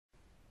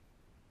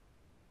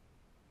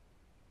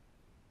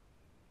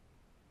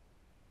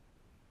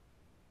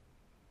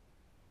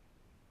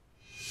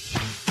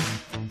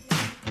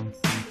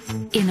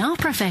In our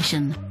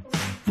profession,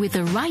 with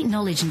the right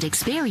knowledge and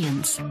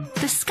experience,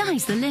 the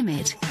sky's the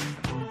limit.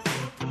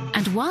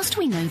 And whilst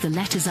we know the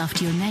letters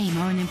after your name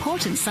are an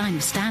important sign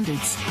of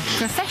standards,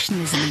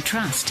 professionalism and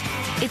trust,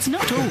 it's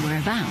not all we're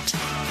about.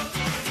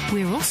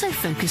 We're also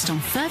focused on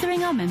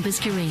furthering our members'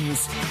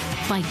 careers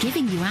by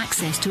giving you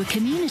access to a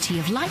community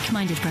of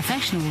like-minded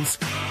professionals,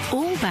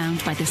 all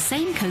bound by the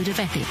same code of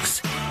ethics.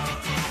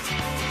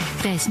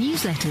 There's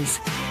newsletters,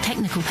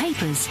 technical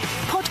papers,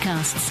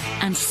 podcasts,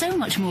 and so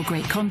much more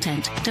great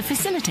content to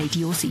facilitate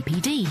your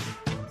CPD.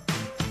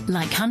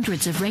 Like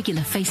hundreds of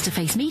regular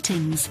face-to-face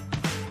meetings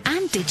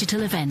and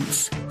digital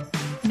events,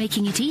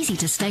 making it easy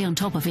to stay on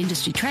top of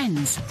industry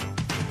trends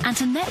and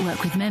to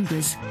network with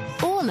members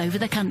all over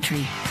the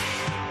country.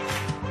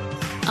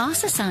 Our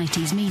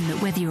societies mean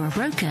that whether you're a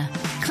broker,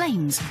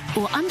 claims,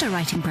 or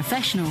underwriting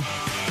professional,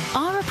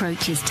 our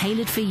approach is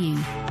tailored for you.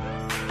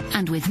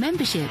 And with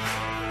membership,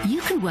 you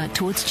can work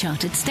towards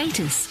chartered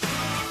status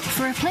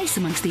for a place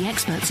amongst the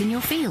experts in your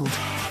field.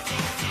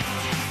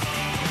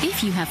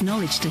 If you have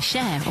knowledge to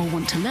share or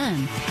want to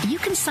learn, you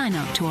can sign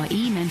up to our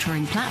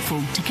e-mentoring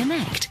platform to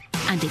connect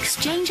and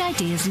exchange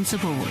ideas and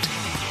support.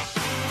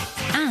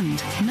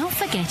 And not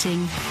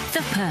forgetting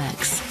the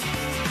perks.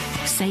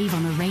 Save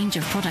on a range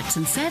of products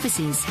and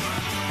services,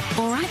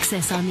 or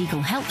access our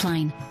legal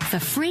helpline for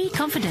free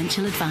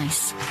confidential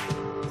advice.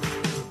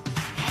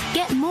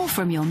 Get more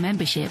from your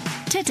membership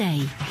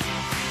today.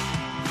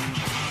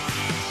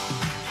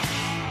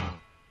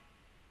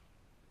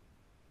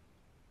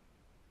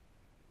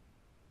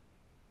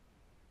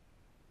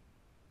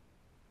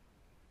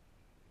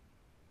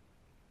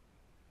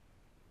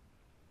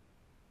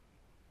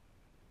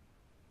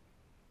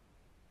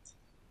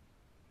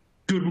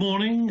 Good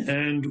morning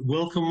and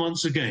welcome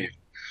once again.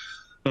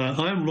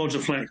 I'm Roger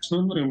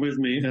Flaxman, and with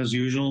me, as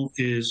usual,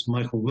 is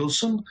Michael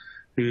Wilson,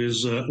 who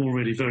is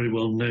already very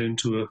well known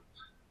to a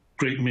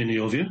great many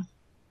of you.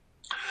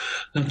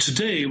 Now,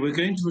 today we're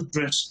going to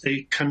address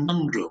a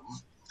conundrum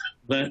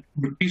that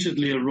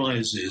repeatedly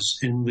arises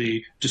in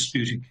the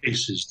disputed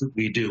cases that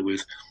we deal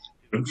with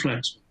here at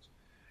Flaxmans.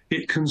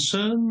 It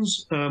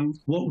concerns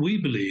what we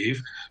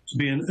believe to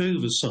be an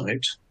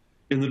oversight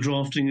in the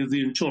drafting of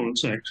the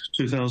Insurance Act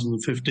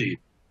 2015.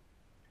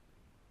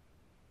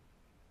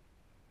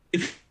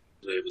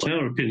 In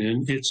our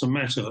opinion, it's a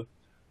matter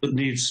that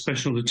needs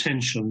special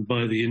attention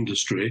by the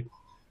industry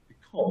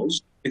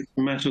because it's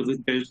a matter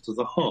that goes to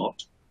the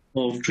heart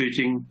of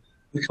treating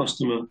the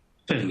customer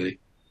fairly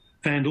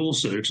and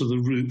also to the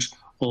root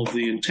of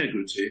the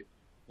integrity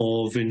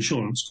of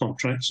insurance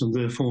contracts and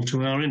therefore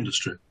to our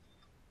industry.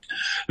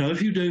 Now,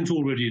 if you don't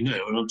already know,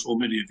 and I'm sure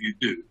many of you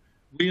do,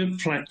 we at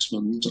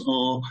Flaxmans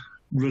are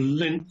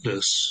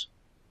relentless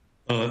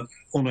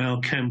on our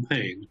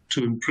campaign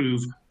to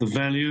improve the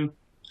value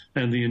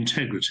and the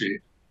integrity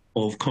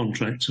of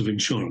contracts of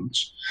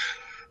insurance.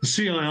 The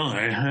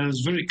CII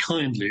has very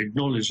kindly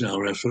acknowledged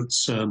our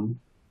efforts a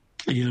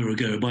year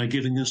ago by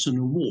giving us an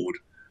award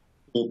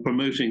for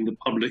promoting the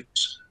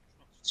public's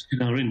trust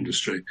in our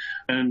industry.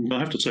 And I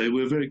have to say,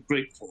 we're very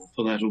grateful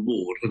for that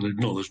award and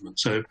acknowledgement.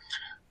 So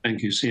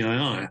thank you,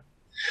 CII.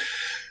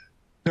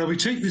 Now, we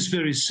take this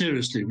very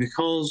seriously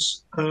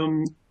because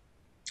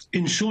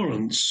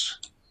insurance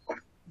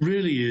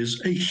really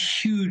is a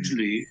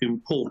hugely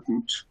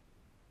important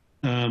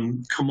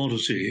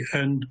commodity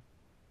and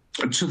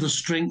to the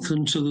strength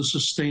and to the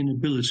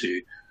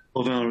sustainability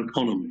of our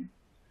economy.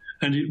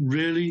 And it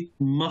really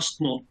must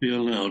not be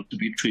allowed to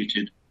be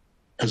treated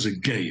as a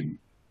game.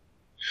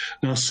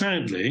 Now,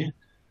 sadly,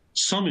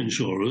 some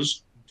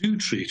insurers do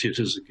treat it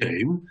as a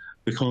game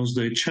because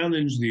they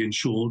challenge the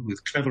insured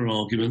with clever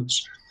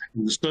arguments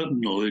and the certain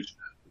knowledge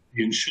that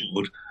the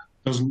insured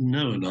doesn't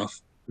know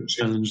enough to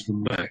challenge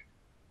them back.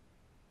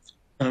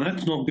 And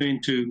that's not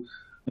going to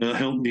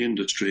help the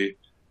industry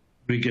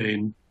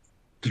regain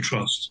the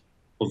trust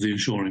of the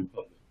insuring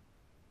public.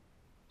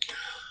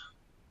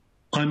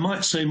 I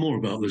might say more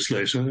about this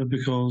later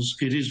because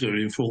it is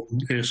very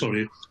important,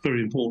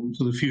 very important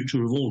to the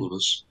future of all of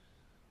us,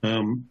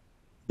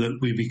 that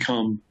we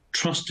become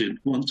trusted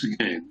once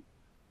again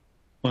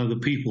by the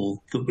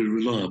people that we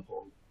rely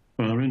upon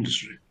for our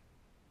industry.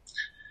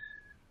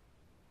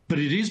 But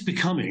it is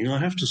becoming, I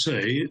have to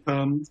say,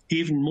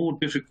 even more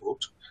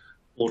difficult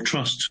for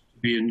trust to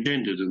be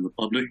engendered in the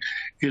public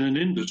in an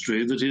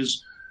industry that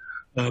is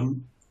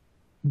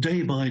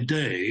day by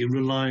day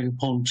relying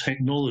upon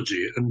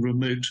technology and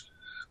remote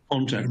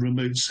contact,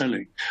 remote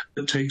selling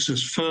that takes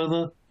us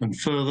further and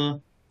further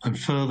and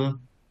further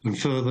and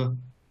further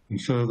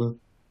and further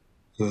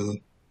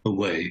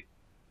away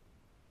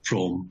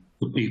from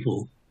the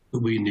people that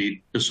we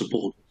need to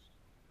support us.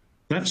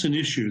 That's an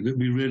issue that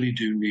we really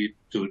do need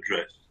to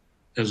address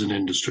as an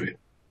industry.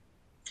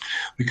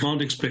 We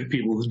can't expect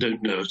people that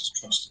don't know us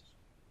to trust us.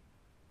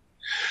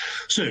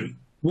 So,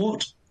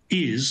 what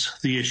is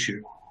the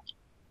issue?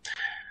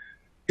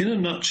 In a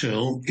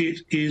nutshell,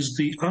 it is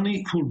the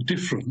unequal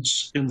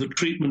difference in the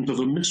treatment of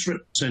a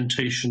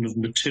misrepresentation of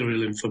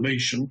material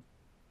information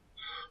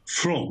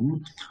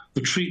from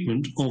the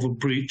treatment of a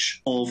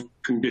breach of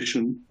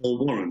condition or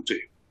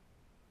warranty.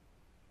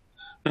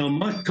 Now,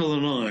 Michael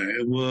and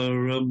I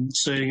were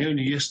saying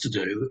only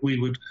yesterday that we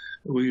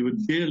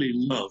would dearly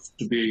love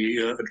to be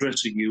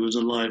addressing you as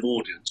a live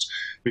audience.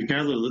 We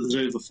gather that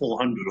there's over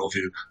 400 of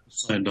you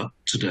signed up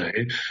today,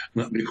 and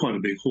that'd be quite a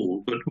big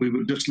haul. But we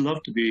would just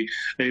love to be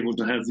able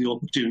to have the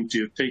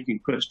opportunity of taking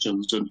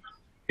questions and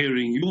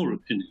hearing your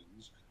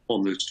opinions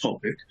on this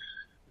topic,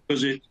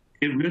 because it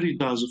really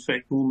does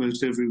affect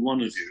almost every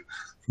one of you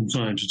from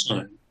time to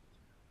time.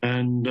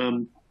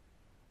 And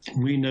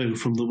we know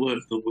from the work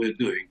that we're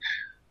doing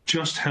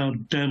just how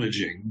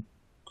damaging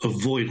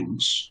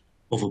avoidance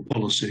of a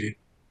policy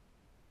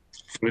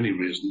for any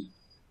reason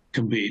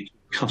can be to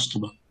the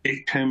customer.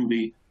 It can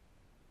be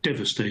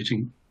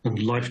devastating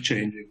and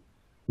life-changing,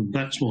 and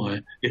that's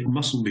why it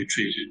mustn't be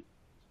treated as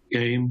a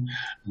game,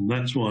 and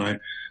that's why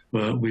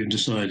we've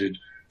decided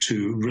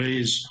to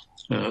raise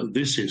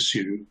this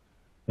issue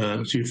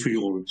for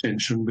your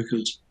attention,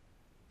 because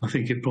I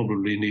think it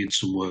probably needs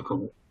some work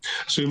on it.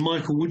 So,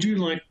 Michael, would you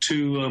like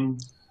to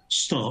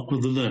start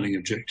with the learning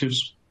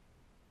objectives?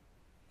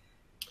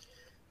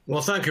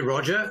 Well, thank you,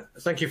 Roger.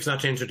 Thank you for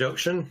that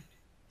introduction.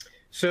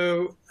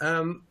 So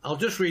I'll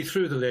just read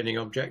through the learning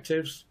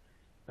objectives.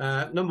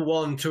 Number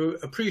one, to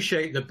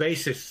appreciate the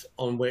basis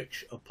on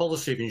which a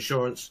policy of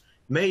insurance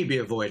may be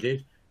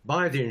avoided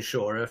by the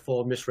insurer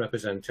for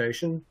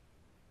misrepresentation.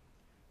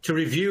 To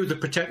review the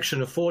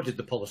protection afforded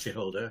the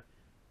policyholder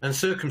and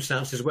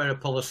circumstances where a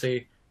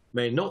policy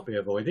may not be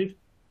avoided.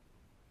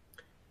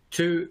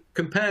 To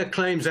compare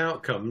claims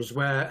outcomes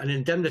where an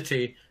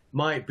indemnity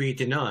might be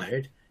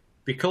denied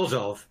because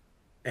of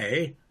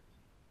A,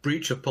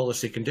 breach of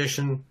policy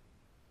condition,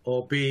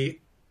 or B,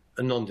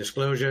 a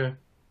non-disclosure,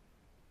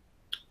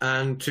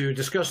 and to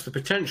discuss the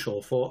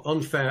potential for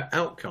unfair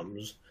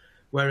outcomes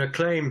where a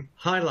claim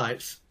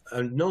highlights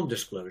a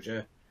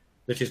non-disclosure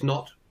that is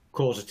not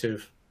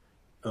causative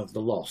of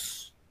the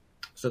loss.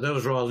 So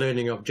those are our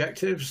learning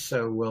objectives,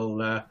 so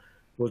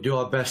we'll do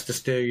our best to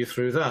steer you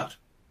through that.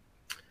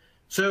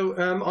 So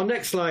our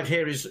next slide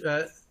here is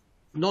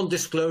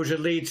non-disclosure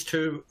leads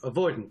to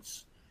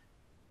avoidance.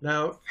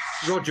 Now,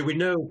 Roger, we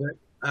know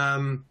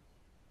that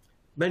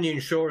many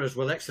insurers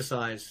will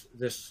exercise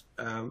this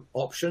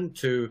option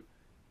to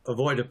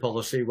avoid a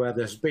policy where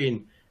there's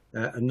been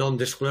a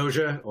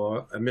non-disclosure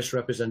or a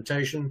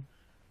misrepresentation,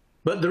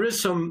 but there is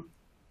some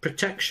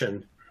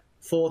protection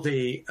for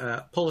the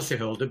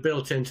policyholder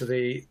built into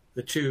the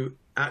two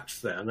acts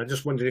there. And I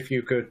just wondered if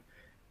you could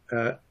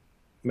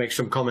make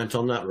some comment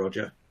on that,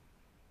 Roger.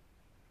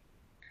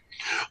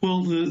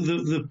 Well,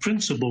 the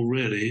principle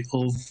really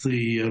of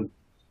the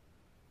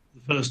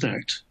first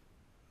act,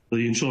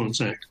 the Insurance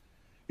Act,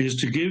 is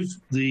to give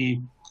the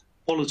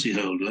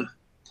policyholder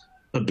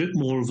a bit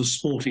more of a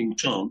sporting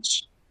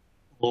chance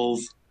of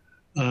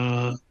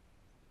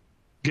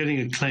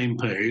getting a claim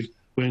paid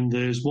when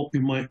there's what we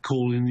might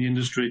call in the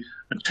industry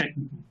a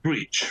technical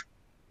breach.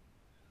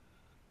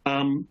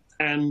 And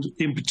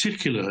in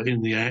particular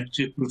in the Act,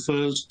 it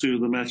refers to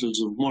the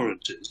matters of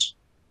warranties,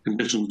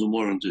 conditions and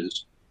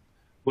warranties,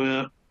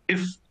 where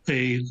if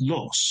a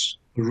loss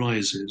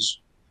arises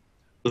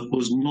that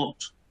was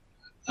not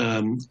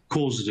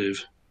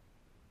causative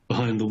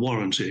behind the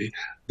warranty,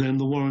 then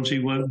the warranty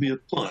won't be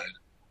applied.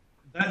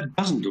 That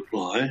doesn't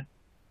apply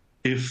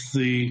if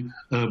the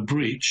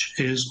breach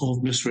is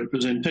of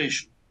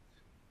misrepresentation.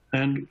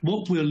 And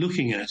what we're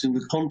looking at in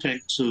the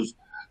context of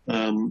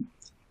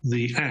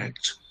the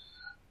Act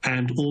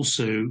and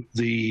also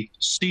the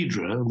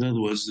CIDRA, in other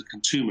words, the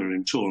Consumer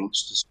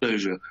Insurance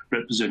Disclosure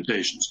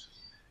Representations,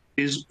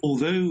 is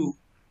although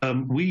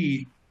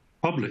we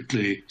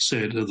publicly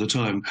said at the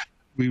time,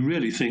 we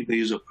really think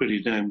these are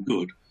pretty damn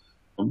good.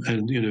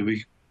 And, you know,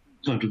 we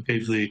kind of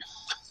gave the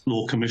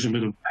Law Commission a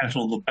bit of a pat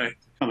on the back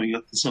for coming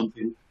up with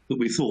something that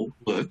we thought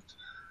worked.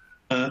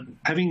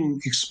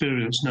 Having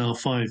experienced now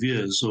 5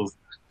 years of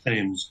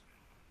claims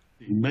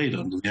being made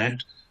under the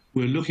Act,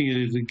 we're looking at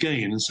it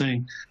again and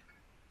saying,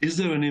 is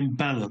there an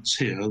imbalance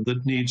here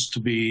that needs to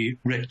be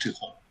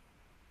rectified?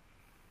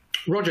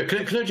 Roger,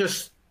 can I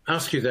just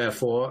ask you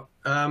therefore,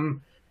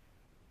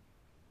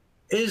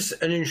 is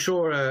an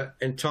insurer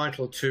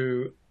entitled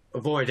to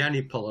avoid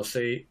any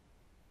policy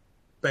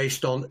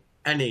based on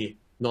any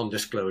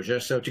non-disclosure?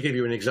 So to give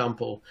you an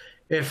example,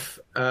 if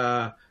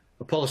a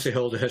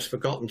policyholder has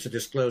forgotten to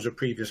disclose a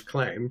previous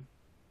claim,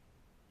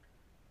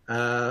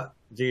 the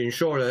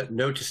insurer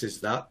notices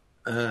that.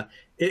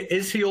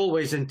 Is he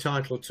always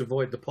entitled to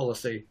void the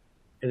policy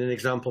in an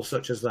example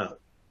such as that?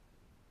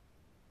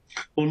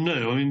 Well,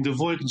 no. I mean, the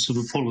avoidance of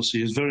a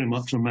policy is very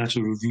much a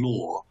matter of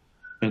law,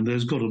 and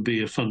there's got to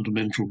be a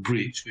fundamental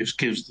breach which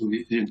gives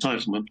the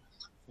entitlement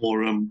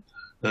for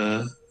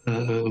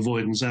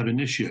avoidance ab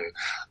initio.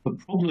 The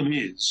problem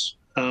is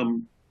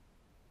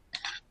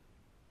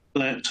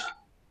that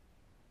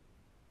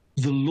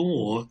the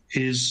law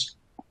is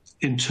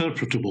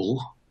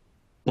interpretable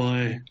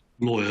by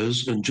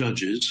lawyers and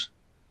judges,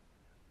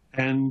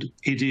 and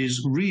it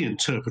is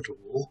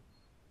reinterpretable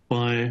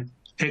by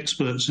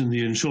experts in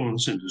the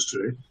insurance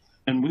industry.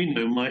 And we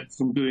know, Mike,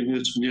 from doing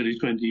this for nearly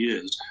 20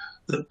 years,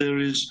 that there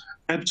is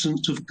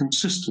absence of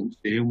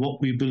consistency in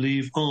what we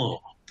believe are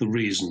the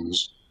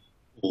reasons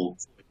for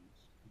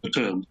the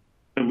term.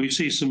 And we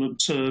see some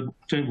absurd,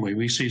 don't we?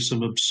 We see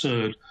some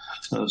absurd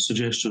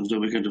suggestions that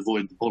we're going to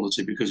avoid the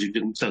policy because you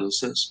didn't tell us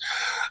this,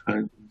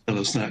 tell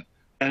us that.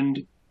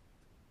 And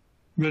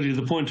really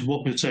the point of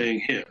what we're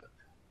saying here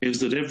is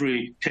that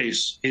every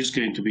case is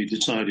going to be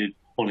decided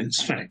on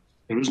its facts.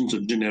 There isn't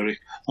a generic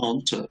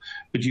answer,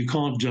 but you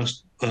can't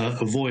just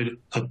avoid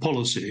a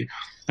policy,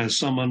 as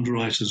some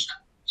underwriters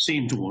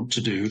seem to want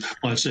to do,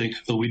 by saying,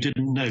 oh, we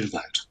didn't know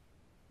that.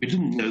 We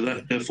didn't know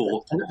that,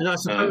 therefore and I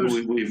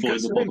suppose, we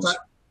avoid the policy.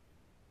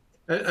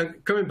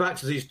 Coming back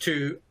to these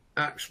two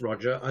acts,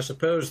 Roger, I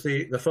suppose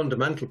the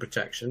fundamental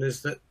protection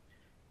is that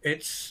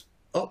it's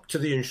up to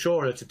the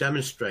insurer to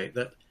demonstrate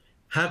that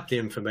had the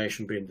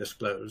information been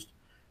disclosed,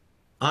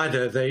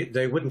 either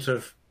they wouldn't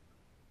have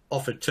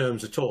offered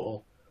terms at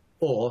all,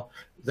 or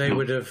they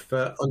would have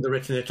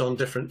underwritten it on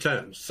different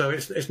terms. So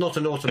it's not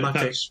an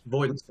automatic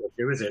avoidance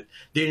issue, is it?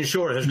 The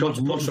insurer has got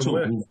to put some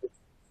work.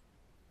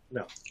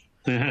 No.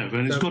 They have,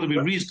 and it's got to be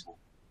reasonable.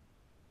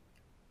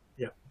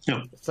 Yeah.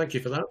 Thank you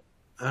for that.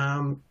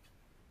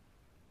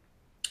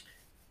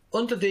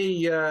 Under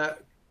the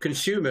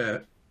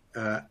Consumer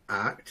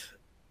Act,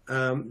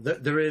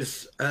 there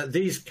is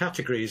these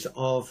categories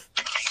of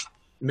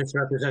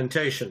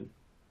misrepresentation.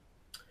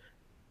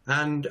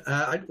 And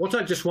what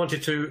I just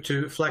wanted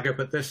to flag up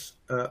at this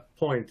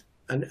point,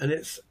 and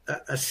it's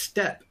a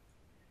step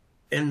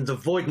in the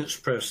avoidance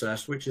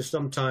process, which is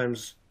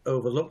sometimes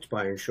overlooked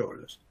by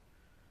insurers.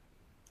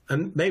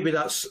 And maybe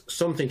that's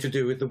something to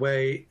do with the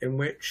way in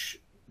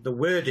which the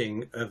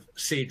wording of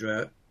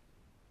CIDRA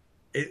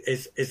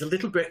is a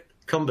little bit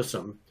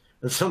cumbersome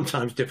and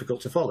sometimes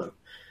difficult to follow.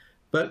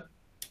 But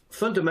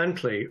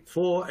fundamentally,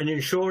 for an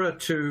insurer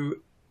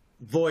to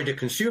void a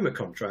consumer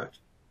contract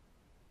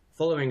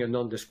following a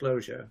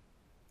non-disclosure,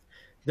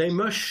 they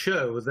must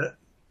show that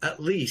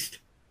at least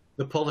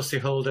the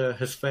policyholder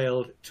has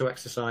failed to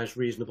exercise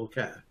reasonable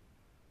care.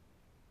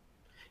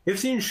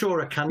 If the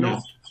insurer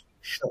cannot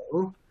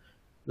show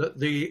that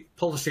the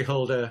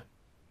policyholder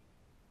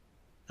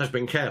has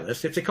been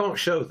careless, if they can't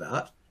show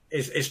that,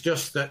 it's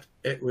just that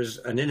it was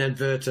an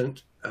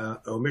inadvertent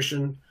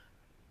omission.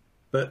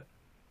 But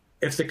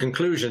if the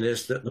conclusion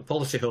is that the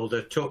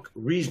policyholder took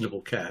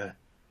reasonable care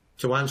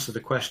to answer the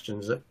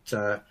questions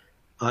at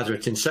either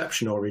at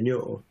inception or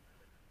renewal,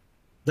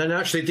 then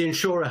actually the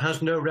insurer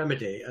has no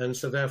remedy, and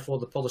so therefore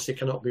the policy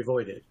cannot be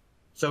voided.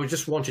 So we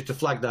just wanted to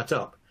flag that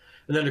up.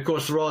 And then, of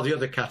course, there are the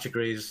other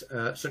categories,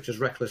 such as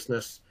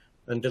recklessness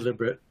and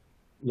deliberate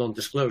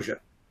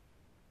non-disclosure.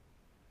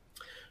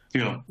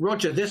 Yeah.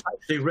 Roger, this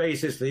actually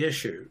raises the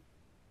issue,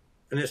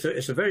 and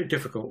it's a very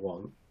difficult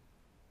one,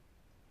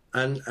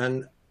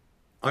 and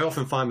I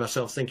often find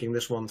myself thinking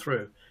this one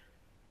through.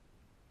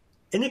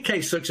 In a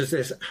case such as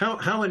this,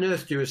 how on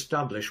earth do you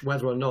establish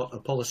whether or not a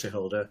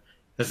policyholder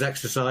has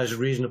exercised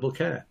reasonable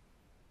care?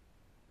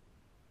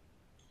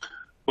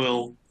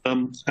 Well,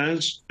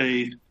 as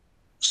a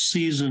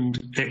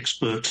seasoned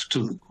expert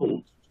to the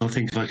court, I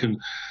think I can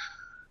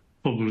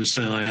probably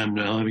say I am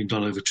now, having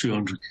done over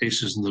 200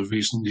 cases in the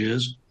recent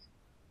years.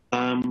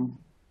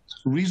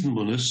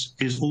 Reasonableness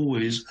is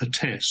always a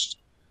test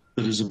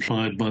that is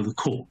applied by the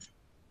court.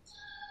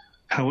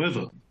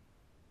 However,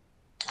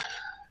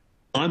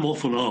 I'm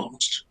often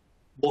asked,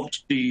 what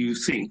do you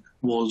think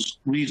was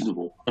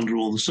reasonable under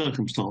all the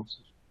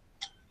circumstances?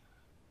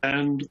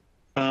 And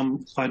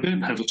I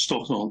don't have a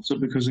stock answer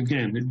because,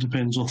 again, it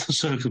depends on the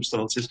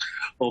circumstances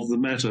of the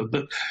matter.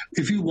 But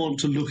if you want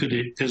to look at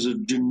it as a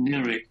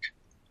generic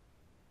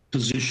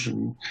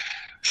position,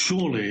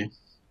 surely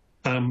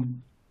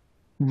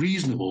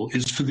reasonable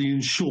is for the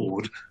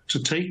insured to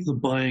take the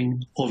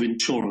buying of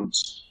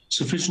insurance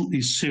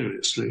sufficiently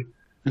seriously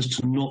as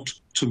to not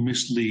to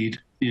mislead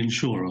the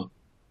insurer.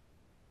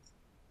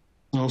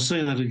 And I'll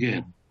say that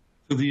again.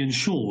 For the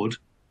insured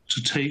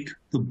to take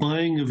the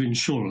buying of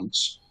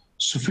insurance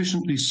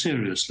sufficiently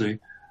seriously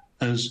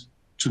as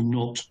to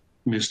not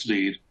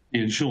mislead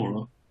the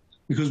insurer.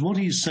 Because what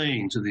he's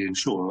saying to the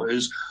insurer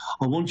is,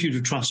 I want you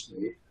to trust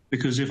me,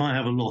 because if I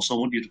have a loss, I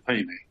want you to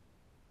pay me.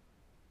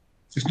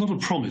 It's not a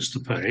promise to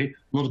pay.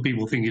 A lot of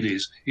people think it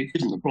is. It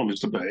isn't a promise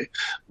to pay.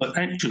 But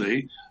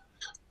actually,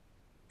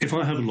 if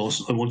I have a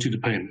loss, I want you to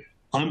pay me.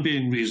 I'm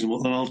being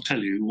reasonable, and I'll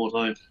tell you what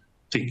I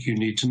think you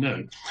need to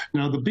know.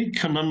 Now, the big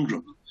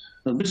conundrum,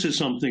 and this is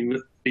something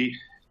that the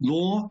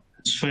law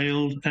has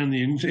failed, and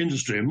the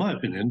industry, in my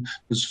opinion,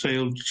 has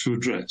failed to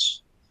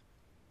address.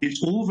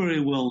 It's all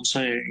very well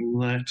saying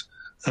that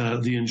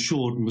the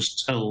insured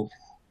must tell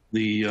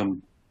the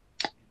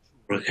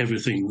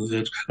everything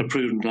that a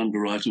prudent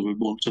underwriter would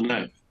want to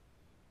know.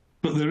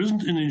 But there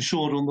isn't an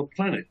insured on the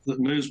planet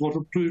that knows what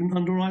a prudent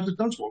underwriter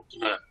does want to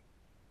know.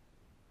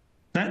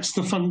 That's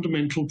the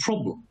fundamental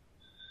problem.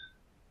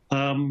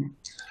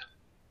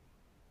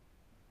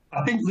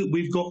 I think that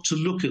we've got to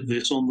look at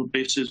this on the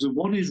basis of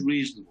what is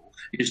reasonable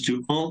is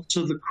to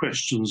answer the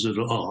questions that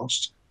are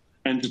asked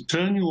and to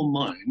turn your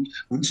mind,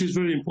 and this is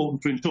very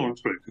important for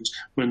insurance brokers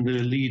when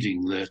they're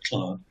leading their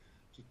client,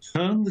 to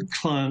turn the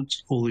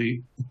client or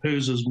the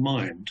proposer's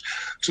mind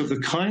to the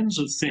kinds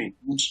of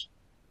things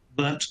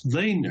that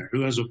they know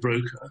as a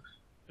broker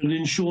an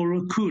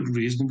insurer could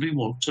reasonably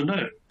want to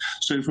know.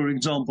 So, for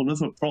example, if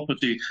a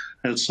property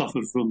has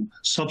suffered from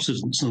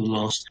subsidence in the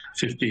last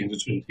 15 to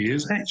 20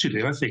 years,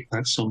 actually, I think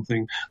that's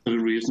something that a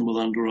reasonable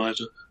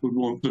underwriter would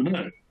want to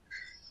know.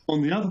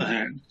 On the other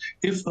hand,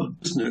 if a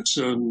business,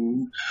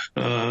 and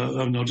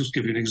I'll just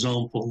give you an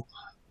example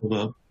of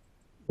a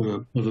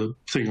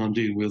thing I'm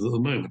dealing with at the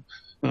moment.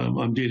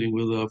 I'm dealing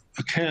with a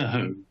care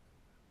home,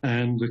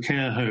 and the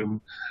care home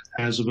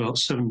has about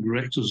 7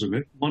 directors in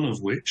it, one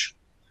of which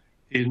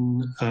in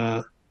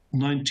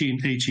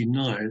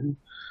 1989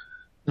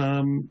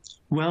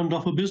 wound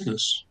up a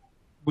business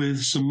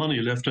with some money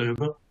left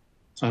over,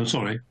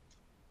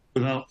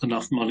 without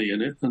enough money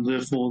in it, and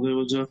therefore there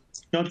was a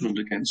judgment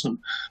against them.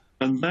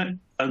 And that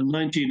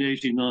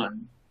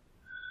 1989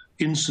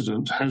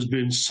 incident has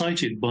been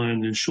cited by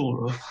an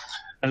insurer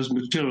as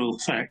material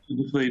fact, and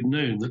if they'd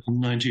known that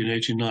in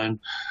 1989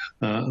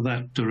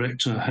 that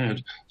director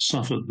had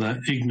suffered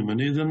that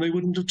ignominy, then they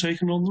wouldn't have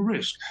taken on the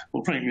risk.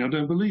 Well, frankly, I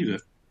don't believe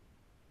it.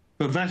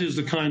 But that is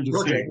the kind of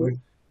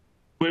thing,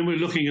 when we're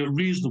looking at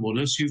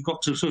reasonableness, you've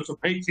got to sort of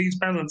make these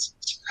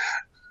balances.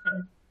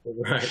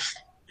 Right.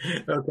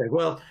 Okay,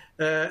 well,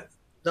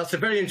 that's a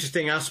very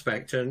interesting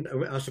aspect, and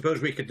I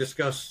suppose we could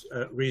discuss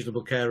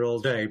reasonable care all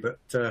day, but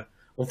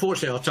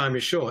unfortunately our time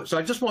is short. So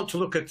I just want to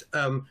look at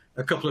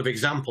a couple of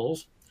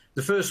examples.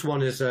 The first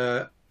one is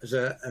a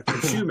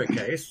consumer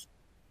case,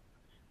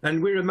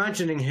 and we're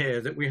imagining here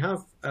that we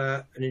have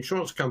an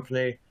insurance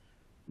company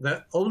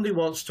that only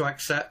wants to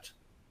accept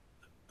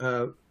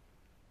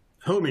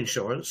home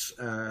insurance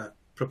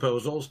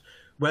proposals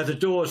where the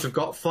doors have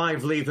got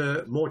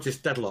 5-lever mortise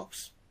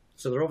deadlocks.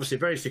 So they're obviously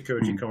very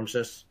security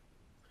conscious.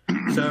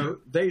 So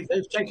they've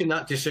taken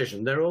that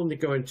decision. They're only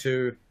going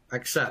to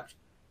accept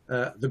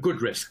the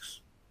good risks.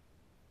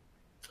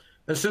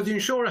 And so the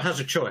insurer has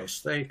a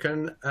choice. They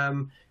can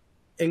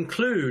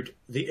include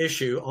the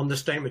issue on the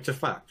statement of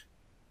fact.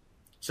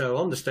 So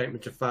on the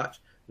statement of fact,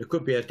 there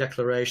could be a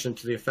declaration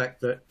to the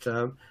effect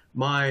that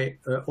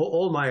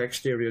all my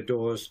exterior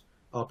doors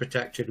are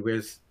protected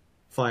with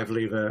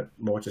 5-lever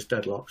mortise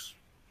deadlocks.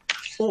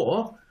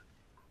 Or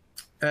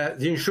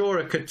the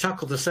insurer could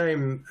tackle the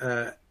same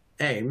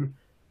aim.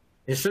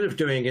 Instead of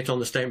doing it on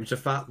the statement of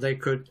fact, they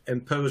could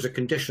impose a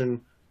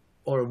condition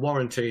or a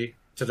warranty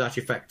to that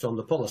effect on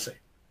the policy.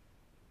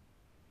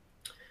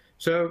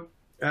 So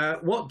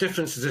what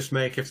difference does this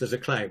make if there's a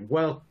claim?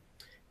 Well,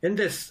 in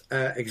this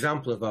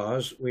example of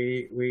ours,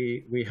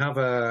 we have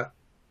a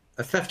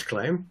theft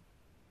claim.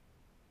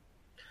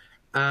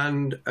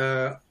 And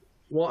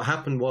what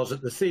happened was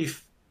that the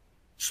thief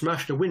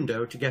smashed a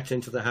window to get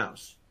into the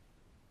house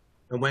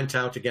and went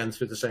out again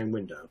through the same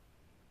window.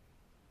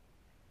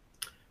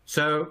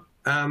 So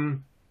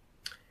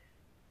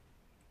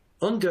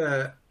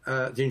under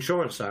the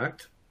Insurance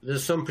Act,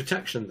 there's some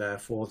protection there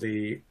for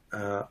the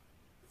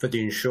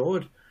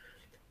insured,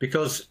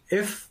 because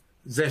if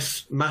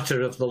this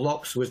matter of the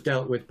locks was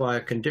dealt with by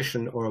a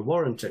condition or a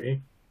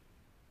warranty,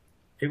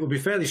 it would be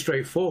fairly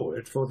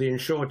straightforward for the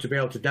insured to be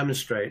able to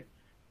demonstrate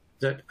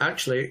that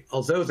actually,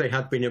 although they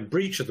had been in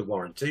breach of the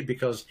warranty,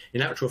 because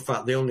in actual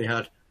fact they only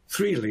had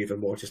 3-lever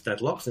mortise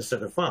deadlocks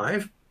instead of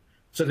 5,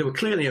 so they were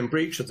clearly in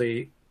breach of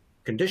the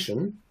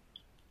condition,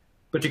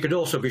 but it could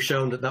also be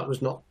shown that that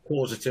was not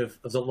causative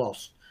of the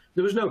loss.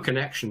 There was no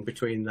connection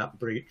between that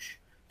breach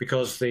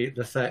because the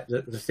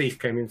thief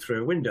came in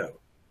through a window.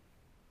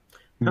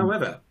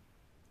 However,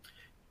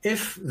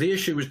 if the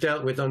issue was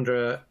dealt with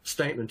under a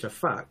statement of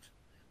fact,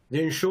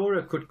 the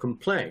insurer could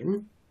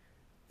complain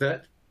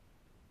that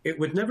it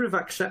would never have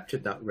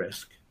accepted that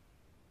risk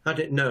had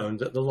it known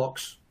that the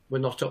locks were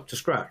not up to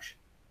scratch.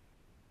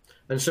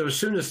 And so as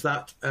soon as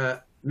that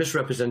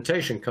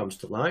misrepresentation comes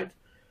to light,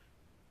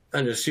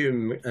 and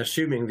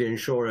assuming the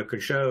insurer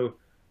could show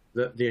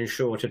that the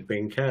insured had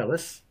been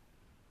careless,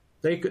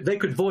 they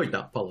could void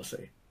that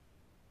policy.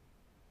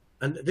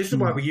 And this is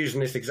why we're using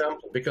this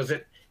example, because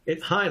it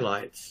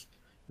highlights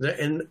that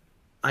in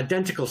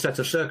identical set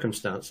of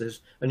circumstances,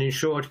 an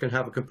insured can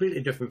have a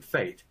completely different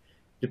fate,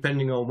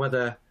 depending on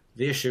whether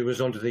the issue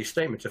was under the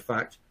statement of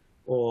fact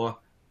or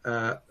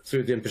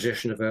through the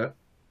imposition of a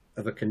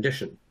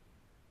condition.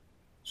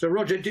 So,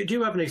 Roger, do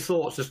you have any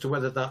thoughts as to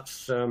whether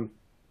that's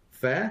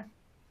fair?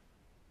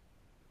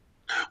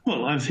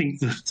 Well, I think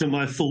that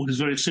my thought is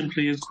very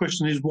simply, the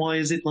question is, why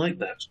is it like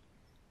that?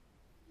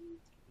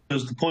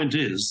 Because the point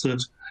is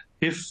that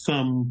if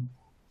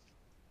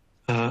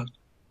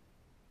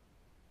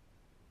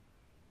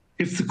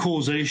the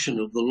causation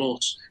of the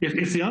loss,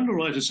 if the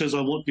underwriter says,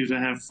 I want you to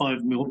have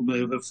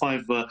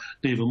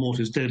 5-lever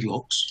mortise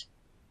deadlocks,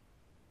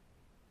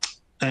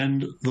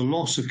 and the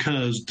loss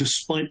occurs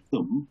despite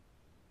them,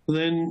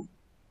 then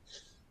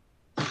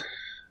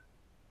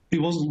he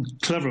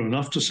wasn't clever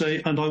enough to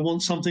say, and I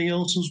want something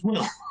else as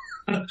well.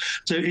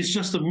 So it's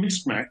just a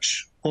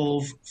mismatch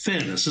of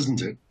fairness,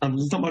 isn't it? And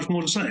there's not much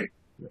more to say.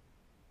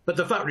 But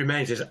the fact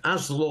remains is,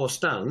 as the law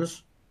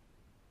stands,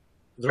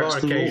 there are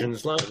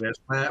occasions like this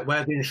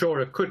where the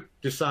insurer could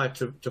decide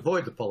to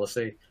void the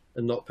policy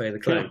and not pay the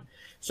claim. Yeah.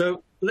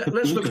 So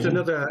let's look at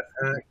another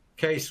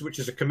case, which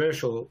is a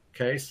commercial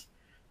case.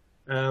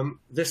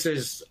 This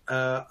is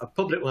a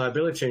public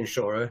liability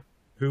insurer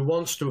who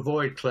wants to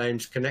avoid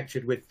claims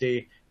connected with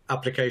the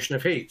application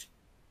of heat.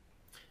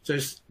 So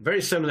it's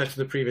very similar to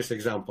the previous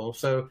example.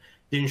 So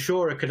the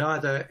insurer could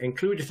either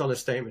include it on a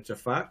statement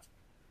of fact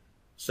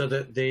so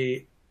that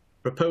the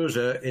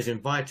proposer is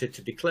invited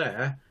to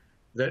declare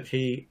that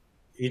he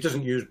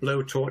doesn't use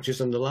blow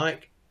torches and the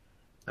like.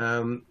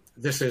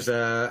 This is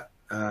a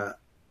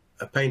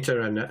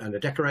painter and a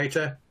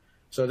decorator,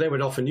 so they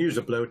would often use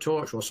a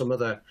blowtorch or some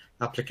other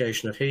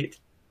application of heat.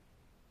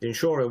 The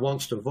insurer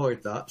wants to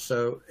avoid that,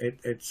 so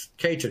it's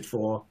catered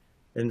for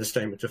in the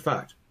statement of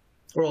fact.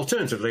 Or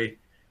alternatively,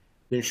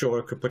 the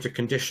insurer could put a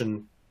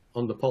condition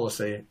on the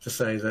policy to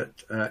say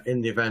that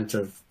in the event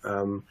of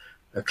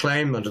a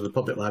claim under the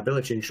public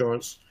liability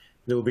insurance,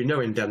 there will be no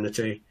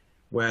indemnity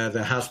where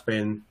there has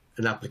been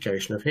an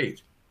application of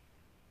heat.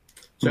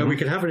 So we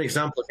can have an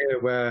example here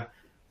where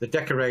the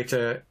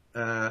decorator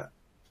has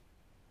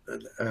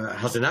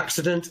an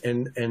accident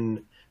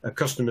in a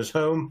customer's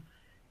home.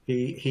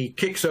 He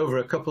kicks over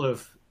a couple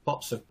of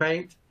pots of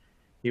paint.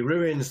 He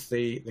ruins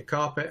the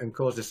carpet and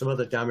causes some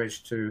other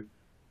damage to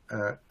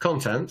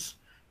contents.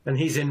 And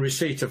he's in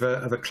receipt of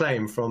a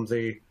claim from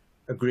the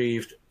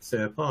aggrieved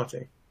third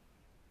party.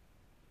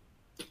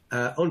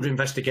 Under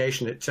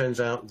investigation, it turns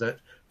out that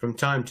from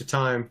time to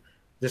time,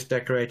 this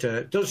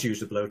decorator does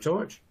use a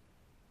blowtorch.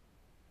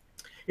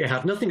 It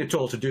had nothing at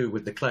all to do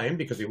with the claim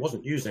because he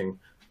wasn't using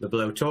the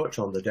blowtorch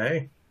on the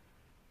day.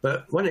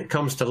 But when it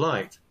comes to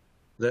light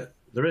that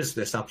there is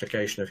this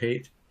application of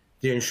heat,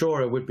 the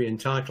insurer would be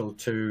entitled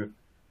to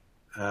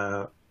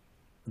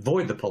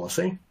void the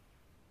policy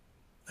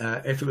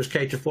if it was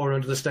catered for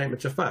under the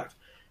statement of fact.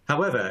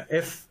 However,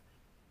 if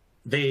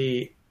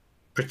the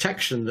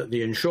protection that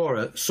the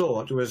insurer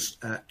sought was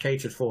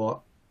catered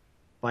for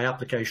by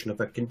application of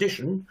a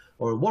condition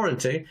or a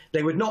warranty,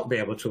 they would not be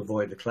able to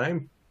avoid the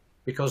claim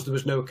because there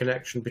was no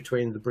connection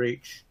between the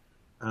breach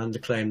and the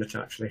claim that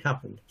actually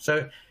happened.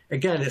 So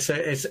again,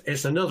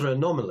 it's another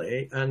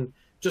anomaly. And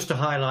just to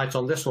highlight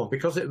on this one,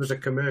 because it was a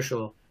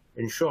commercial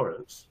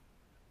insurance,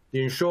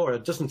 the insurer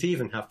doesn't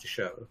even have to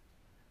show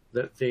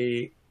that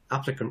the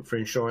applicant for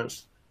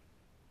insurance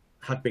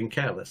had been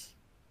careless.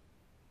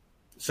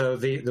 So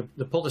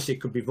the policy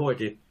could be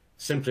voided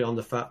simply on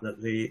the fact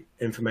that the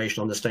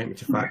information on the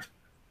statement of fact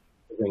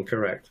was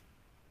incorrect.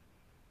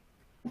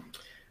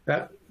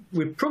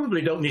 We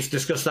probably don't need to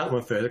discuss that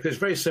one further because it's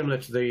very similar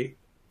to the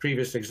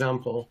previous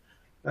example.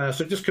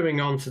 So just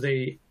coming on to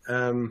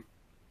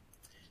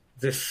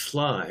this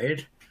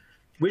slide,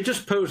 we're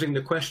just posing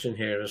the question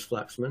here as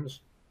Flaxmans: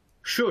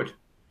 should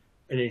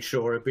an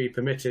insurer be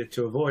permitted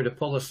to avoid a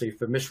policy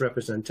for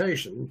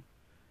misrepresentation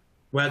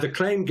where the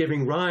claim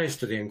giving rise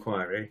to the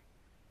inquiry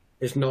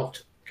is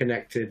not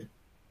connected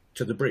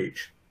to the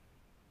breach?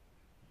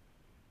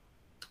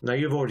 Now,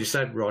 you've already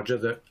said, Roger,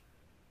 that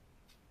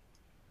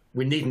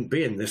we needn't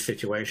be in this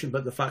situation,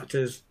 but the fact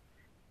is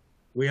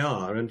we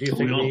are. And do you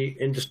think the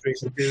industry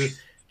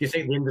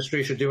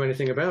should do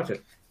anything about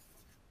it?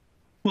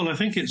 Well, I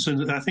think it's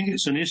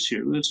an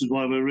issue. This is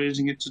why we're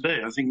raising it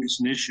today. I think it's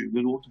an issue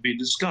that ought to be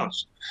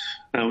discussed.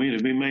 Now, we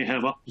may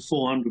have up to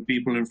 400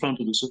 people in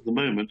front of us at the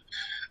moment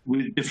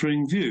with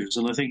differing views,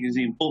 and I think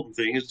the important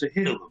thing is to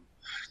hear them.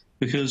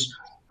 Because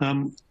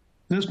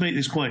let's make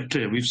this quite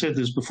clear. We've said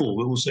this before,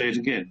 but we'll say it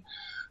again.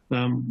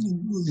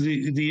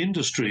 The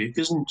industry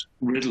isn't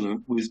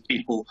redolent with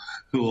people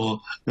who are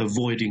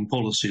avoiding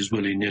policies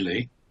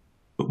willy-nilly,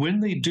 but when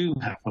they do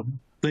happen,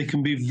 they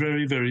can be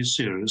very, very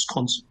serious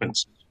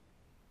consequences.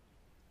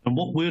 And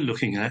what we're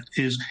looking at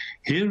is,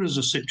 here is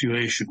a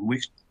situation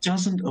which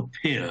doesn't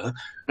appear,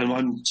 and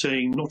I'm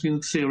saying not in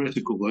a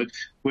theoretical way,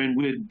 when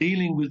we're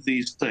dealing with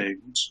these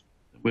things,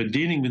 we're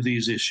dealing with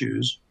these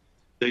issues,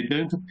 they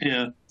don't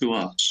appear to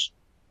us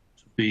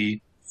to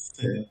be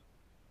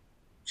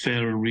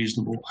fair and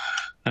reasonable.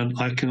 And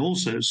I can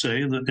also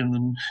say that in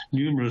the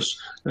numerous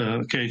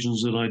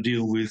occasions that I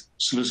deal with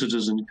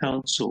solicitors and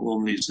counsel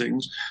on these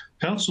things,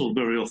 counsel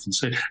very often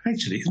say,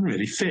 actually, it isn't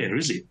really fair,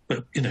 is it?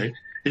 But,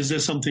 is there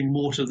something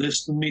more to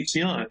this than meets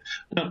the eye?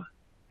 Now,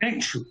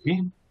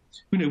 actually,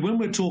 when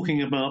we're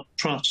talking about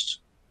trust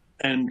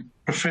and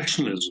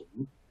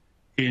professionalism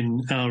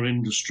in our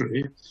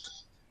industry,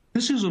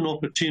 this is an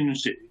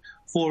opportunity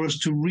for us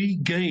to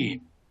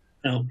regain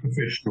our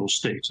professional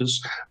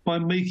status by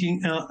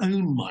making our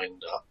own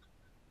mind up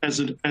as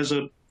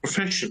a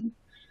profession.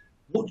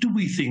 What do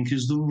we think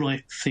is the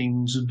right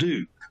thing to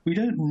do? We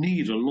don't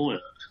need a lawyer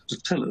to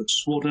tell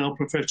us what our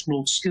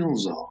professional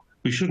skills are.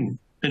 We shouldn't.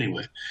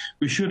 Anyway,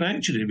 we should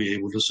actually be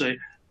able to say,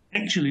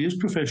 actually, as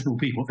professional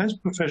people, as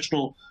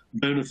professional,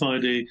 bona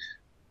fide,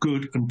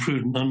 good and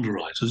prudent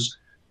underwriters,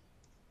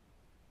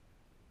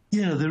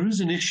 yeah, there is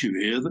an issue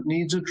here that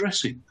needs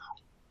addressing,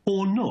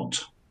 or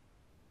not.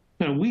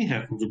 Now, we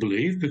happen to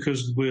believe,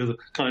 because we're the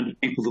kind of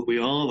people that we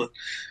are, that,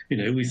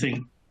 we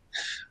think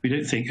We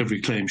don't think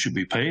every claim should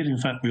be paid. In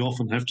fact, we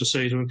often have to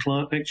say to a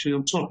client, actually,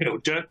 I'm sorry,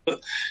 old Jack,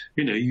 but,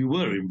 you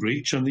were in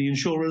breach and the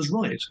insurer's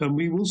right. And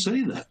we will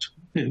say that.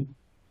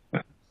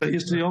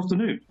 Yesterday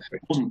afternoon.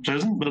 It wasn't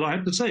pleasant, but I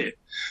had to say it.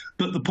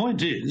 But the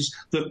point is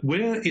that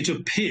where it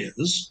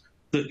appears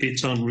that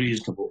it's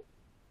unreasonable,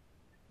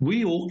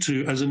 we ought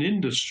to, as an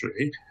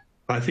industry,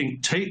 I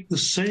think, take the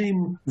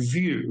same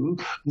view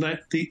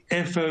that the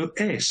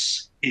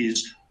FOS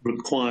is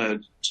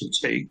required to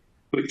take,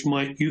 which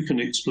you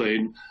can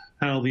explain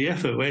how the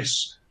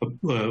FOS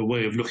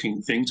way of looking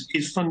at things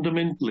is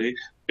fundamentally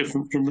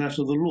different from that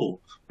of the law.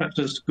 Perhaps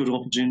that's a good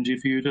opportunity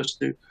for you just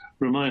to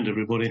remind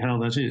everybody how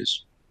that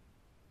is.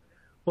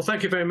 Well,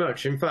 thank you very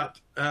much. In fact,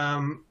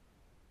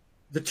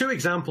 the two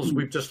examples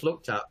we've just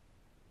looked at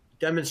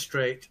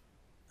demonstrate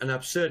an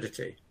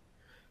absurdity,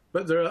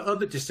 but there are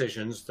other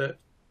decisions that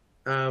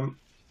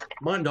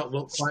might not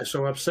look quite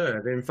so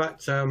absurd. In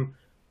fact,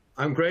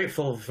 I'm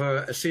grateful for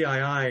a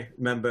CII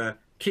member,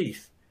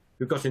 Keith,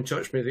 who got in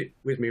touch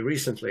with me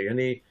recently, and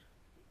he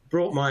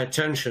brought my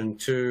attention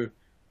to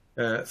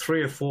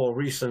 3 or 4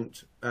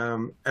 recent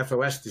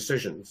FOS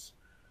decisions,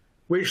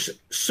 which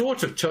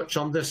sort of touch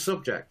on this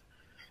subject.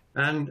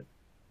 And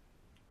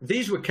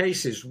these were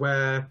cases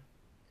where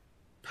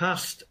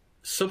past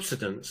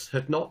subsidence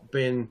had not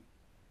been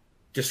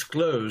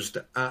disclosed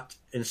at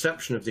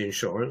inception of the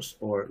insurance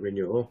or at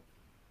renewal.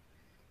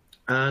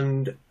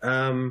 And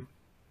the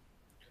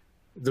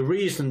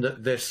reason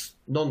that this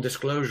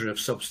non-disclosure of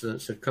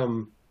subsidence had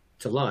come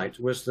to light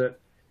was that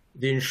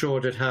the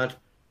insured had had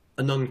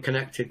an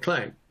unconnected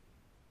claim.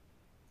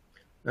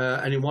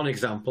 And in one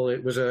example,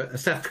 it was a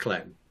theft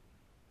claim.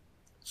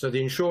 So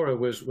the insurer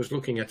was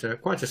looking at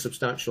quite a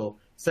substantial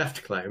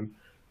theft claim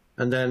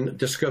and then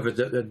discovered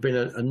that there had been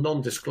a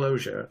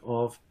non-disclosure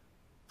of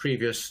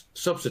previous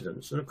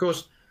subsidence. And of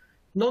course,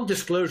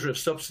 non-disclosure of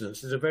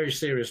subsidence is a very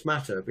serious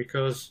matter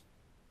because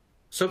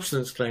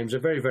subsidence claims are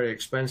very, very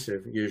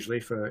expensive usually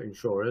for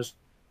insurers.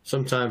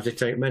 Sometimes they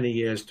take many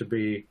years to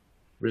be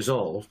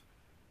resolved.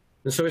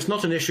 And so it's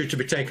not an issue to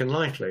be taken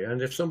lightly.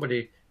 And if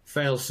somebody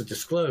fails to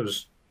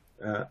disclose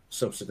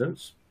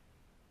subsidence,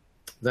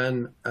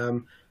 then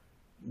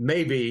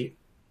maybe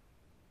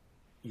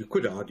you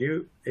could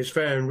argue it's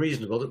fair and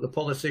reasonable that the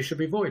policy should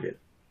be voided,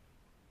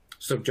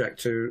 subject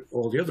to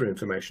all the other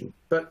information.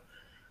 But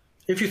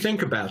if you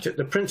think about it,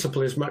 the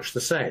principle is much the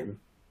same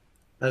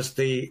as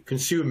the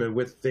consumer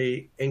with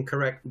the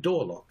incorrect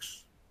door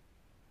locks,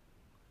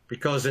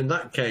 because in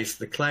that case,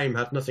 the claim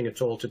had nothing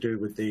at all to do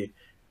with the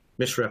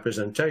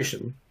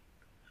misrepresentation.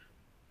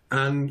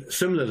 And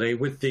similarly,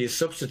 with these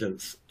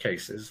subsidence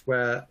cases,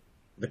 where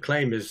the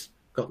claim has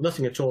got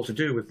nothing at all to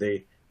do with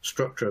the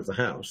structure of the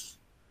house,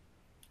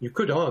 you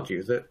could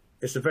argue that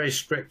it's a very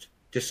strict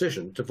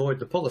decision to void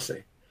the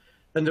policy.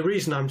 And the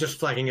reason I'm just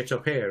flagging it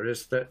up here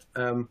is that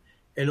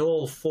in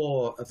all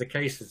 4 of the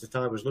cases that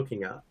I was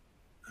looking at,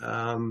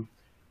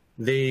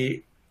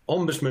 the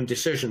Ombudsman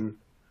decision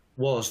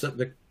was that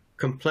the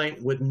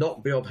complaint would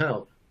not be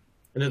upheld.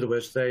 In other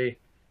words, they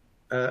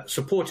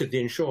supported the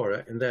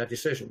insurer in their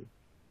decision.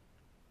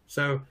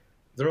 So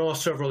there are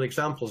several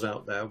examples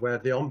out there where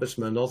the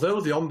Ombudsman, although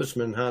the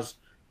Ombudsman has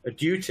a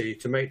duty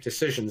to make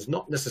decisions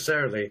not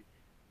necessarily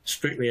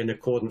strictly in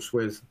accordance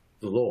with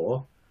the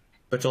law,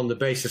 but on the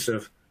basis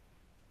of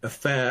a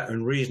fair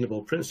and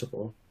reasonable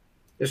principle,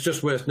 it's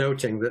just worth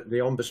noting that the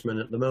Ombudsman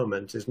at the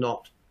moment is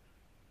not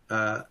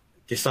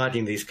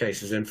deciding these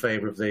cases in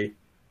favour of the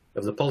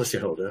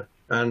policyholder.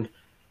 And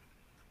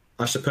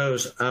I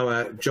suppose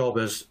our job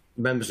as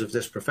members of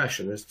this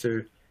profession is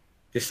to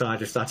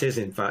decide if that is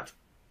in fact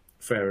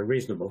fair and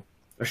reasonable.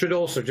 I should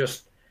also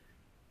just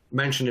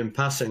mention in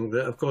passing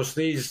that, of course,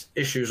 these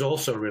issues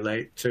also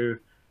relate to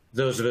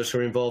those of us who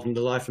are involved in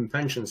the life and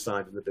pension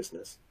side of the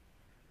business.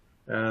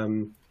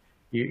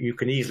 You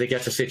can easily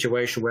get a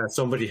situation where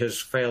somebody has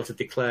failed to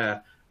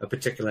declare a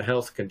particular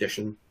health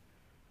condition,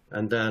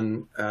 and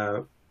then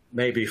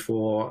maybe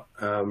for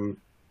there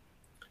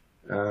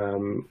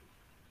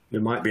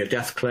might be a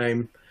death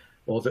claim,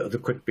 or there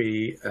could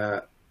be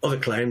other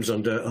claims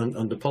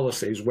under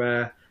policies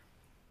where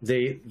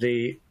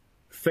the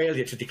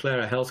failure to declare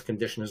a health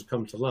condition has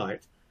come to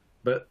light,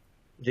 but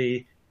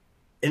the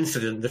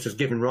incident that has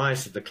given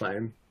rise to the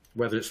claim,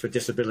 whether it's for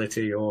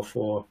disability or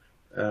for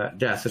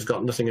death, has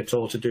got nothing at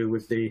all to do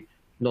with the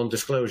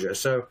non-disclosure.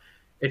 So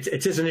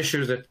it is an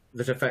issue that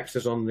affects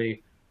us on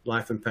the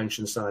life and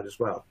pension side as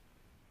well.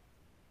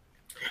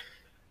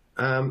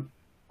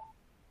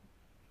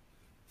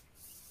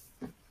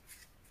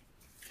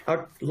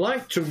 I'd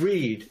like to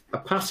read a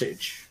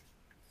passage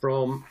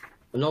from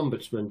an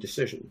Ombudsman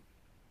decision.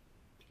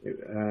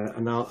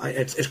 And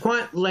it's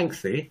quite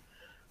lengthy,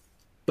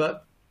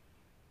 but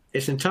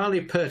it's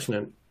entirely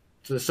pertinent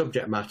to the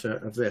subject matter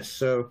of this.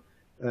 So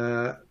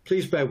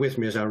please bear with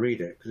me as I read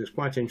it, because it's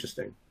quite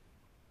interesting.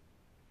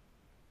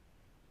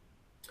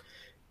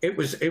 It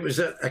was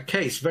a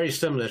case very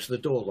similar to the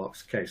door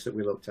locks case that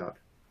we looked at.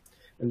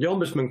 And the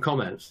Ombudsman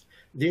comments,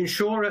 the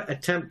insurer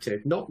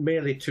attempted not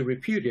merely to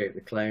repudiate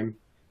the claim,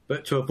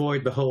 but to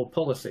avoid the whole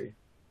policy.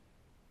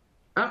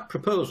 At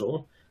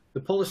proposal, the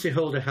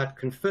policyholder had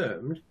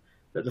confirmed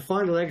that the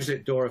final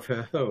exit door of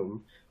her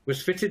home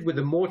was fitted with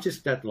a mortise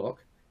deadlock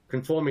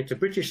conforming to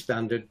British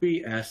Standard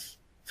BS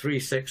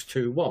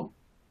 3621.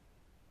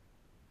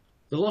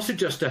 The loss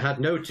adjuster had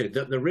noted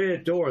that the rear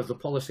door of the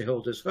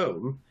policyholder's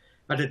home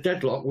had a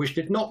deadlock which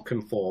did not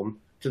conform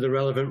to the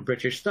relevant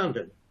British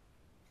standard.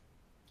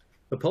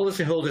 The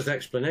policyholder's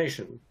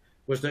explanation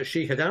was that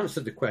she had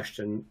answered the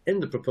question in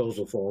the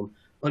proposal form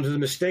under the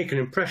mistaken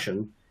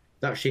impression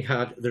that she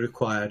had the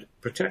required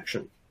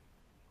protection.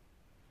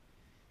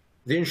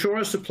 The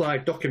insurer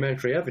supplied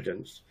documentary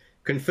evidence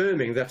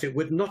confirming that it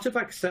would not have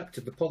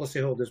accepted the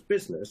policyholder's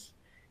business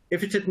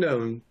if it had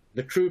known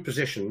the true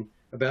position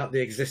about the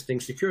existing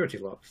security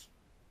locks.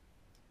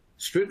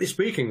 Strictly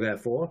speaking,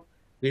 therefore,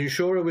 the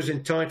insurer was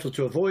entitled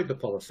to avoid the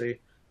policy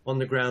on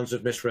the grounds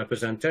of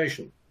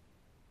misrepresentation.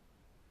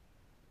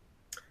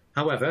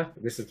 However,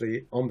 this is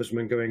the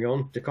Ombudsman going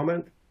on to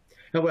comment,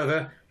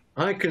 however,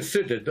 I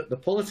considered that the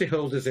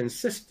policyholder's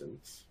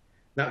insistence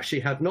that she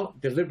had not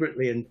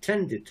deliberately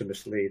intended to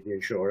mislead the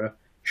insurer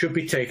should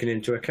be taken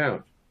into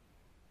account.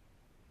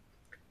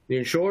 The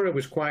insurer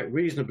was quite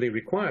reasonably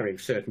requiring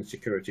certain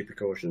security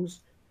precautions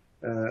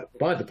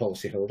by the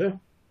policyholder.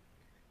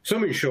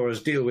 Some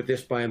insurers deal with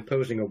this by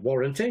imposing a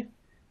warranty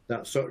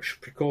that such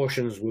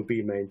precautions will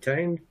be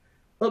maintained.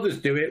 Others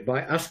do it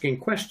by asking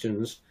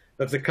questions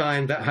of the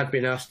kind that had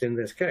been asked in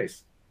this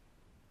case.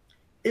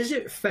 Is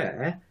it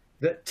fair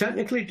that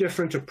technically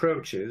different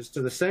approaches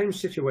to the same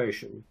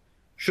situation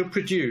should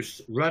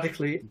produce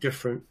radically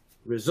different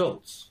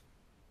results?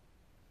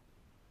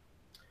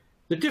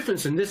 The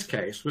difference in this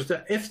case was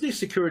that if the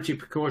security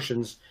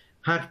precautions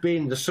had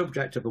been the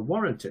subject of a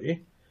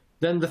warranty,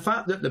 then the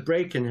fact that the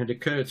break-in had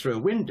occurred through a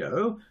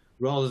window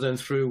rather than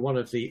through one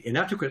of the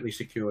inadequately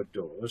secured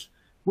doors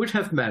would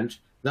have meant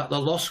that the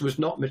loss was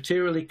not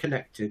materially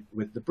connected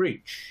with the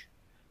breach,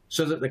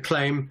 so that the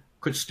claim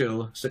could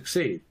still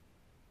succeed.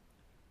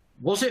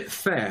 Was it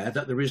fair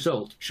that the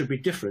result should be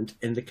different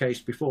in the case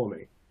before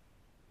me?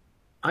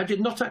 I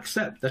did not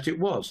accept that it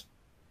was.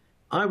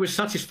 I was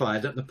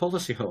satisfied that the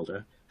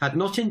policyholder had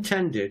not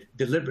intended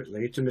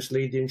deliberately to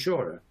mislead the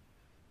insurer.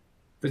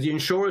 For the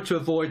insurer to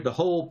avoid the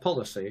whole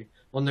policy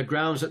on the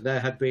grounds that there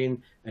had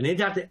been an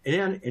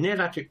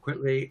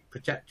inadequately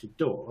protected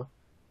door,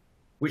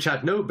 which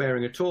had no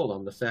bearing at all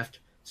on the theft,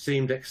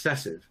 seemed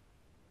excessive.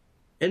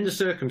 In the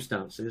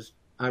circumstances,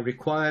 I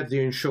required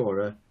the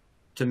insurer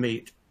to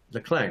meet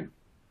the claim.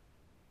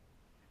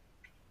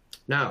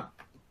 Now,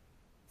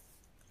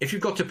 if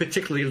you've got a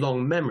particularly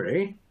long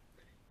memory,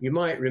 you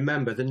might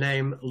remember the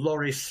name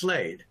Laurie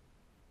Slade,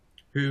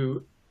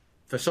 who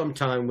for some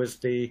time was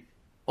the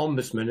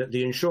Ombudsman at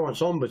the Insurance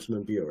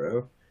Ombudsman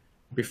Bureau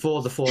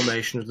before the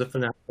formation of the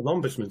Financial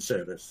Ombudsman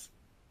Service.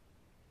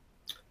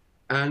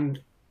 And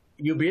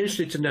you'll be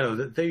interested to know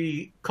that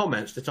the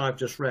comments that I've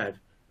just read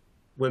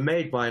were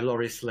made by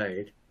Laurie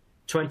Slade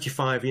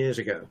 25 years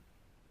ago.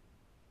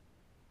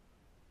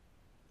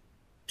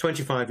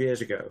 25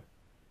 years ago.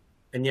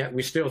 And yet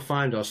we still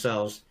find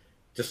ourselves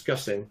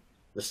discussing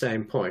the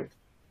same point.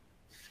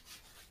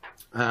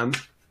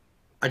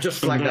 I just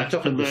flagged that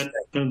up. And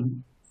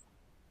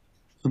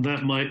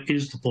that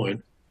is the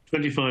point.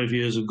 25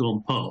 years have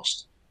gone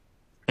past,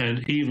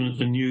 and even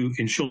a new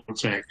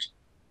Insurance Act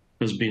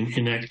has been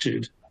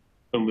enacted,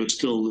 and we're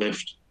still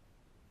left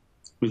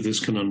with this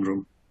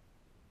conundrum.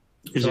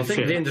 So I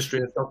think the industry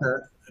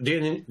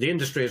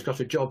has got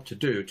a job to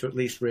do to at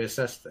least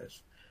reassess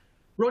this.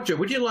 Roger,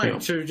 would you like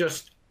to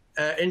just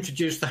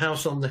introduce the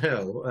House on the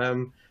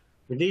Hill?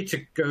 We need to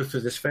go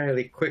through this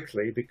fairly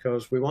quickly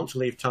because we want to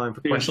leave time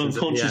for questions.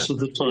 Yes, I'm conscious of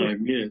the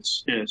time.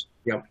 Yes.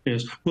 Yep.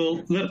 Yes.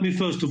 Well, let me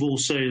first of all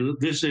say that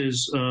this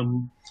is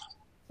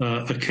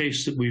a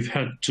case that we've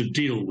had to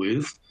deal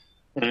with,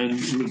 and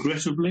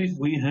regrettably,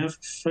 we have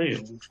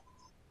failed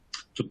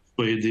to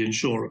persuade the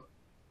insurer.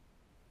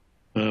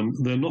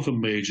 They're not a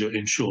major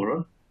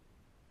insurer.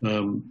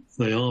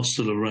 They are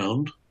still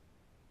around,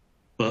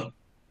 but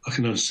I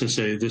can also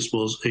say this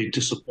was a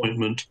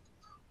disappointment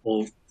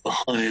of the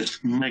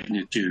highest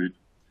magnitude.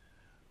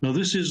 Now,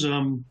 this is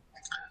the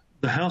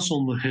House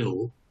on the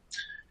Hill.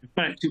 In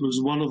fact, it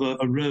was one of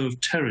a row of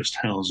terraced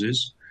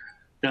houses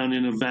down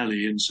in a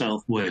valley in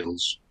South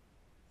Wales.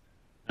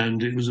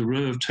 And it was a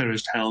row of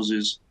terraced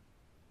houses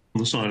on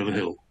the side of a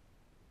hill.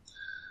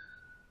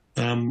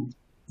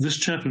 This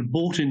chap had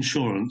bought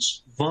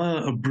insurance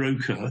via a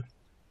broker,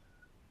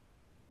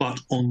 but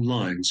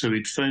online. So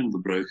he'd phoned the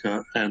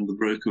broker, and the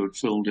broker had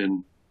filled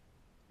in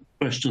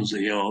questions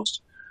that he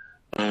asked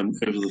over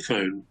the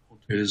phone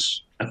onto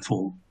his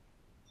platform.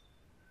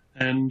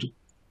 And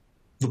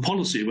the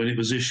policy, when it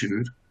was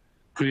issued,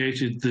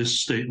 created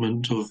this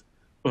statement of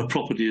a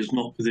property is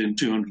not within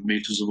 200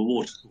 metres of a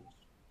watercourse.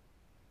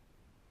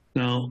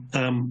 Now,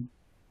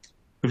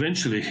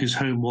 eventually his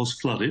home was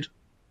flooded,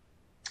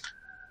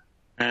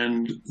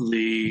 and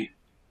the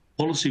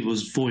policy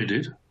was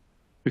voided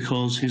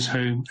because his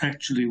home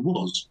actually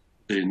was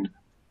within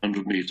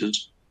 100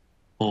 metres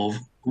of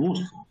a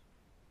watercourse.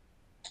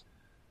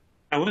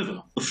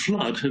 However, the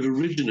flood had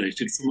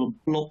originated from a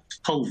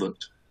blocked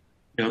culvert,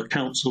 a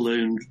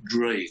council-owned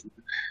drain,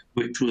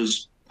 which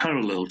was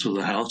parallel to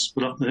the house,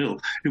 but up the hill.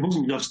 It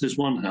wasn't just this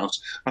one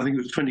house. I think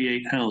it was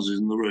 28 houses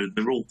in the road.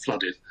 They were all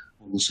flooded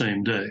on the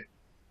same day.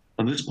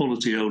 And this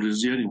policyholder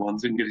is the only one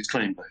that didn't get his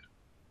claim paid.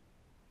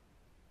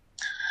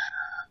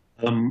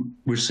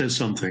 Which says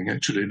something,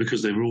 actually,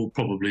 because they were all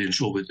probably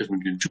insured with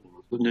different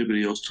insurers, but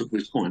nobody else took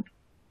this point.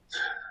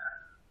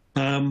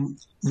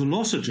 The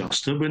loss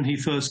adjuster, when he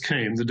first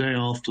came the day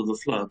after the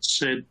flood,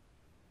 said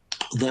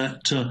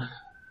that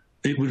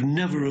it would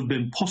never have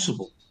been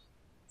possible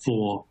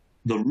for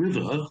the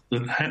river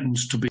that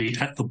happens to be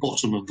at the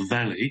bottom of the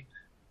valley,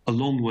 a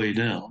long way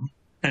down,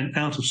 and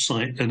out of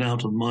sight and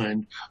out of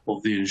mind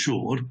of the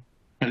insured.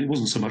 And it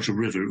wasn't so much a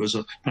river,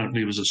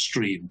 apparently it was a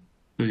stream,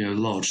 a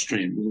large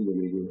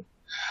stream.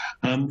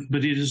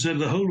 But he said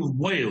the whole of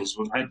Wales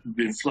would have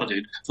been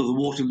flooded for the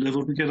water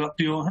level to get up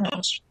to your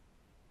house.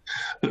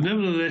 But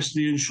nevertheless,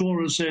 the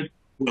insurer said,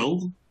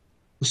 well,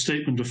 the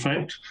statement of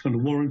fact and a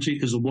warranty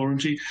is a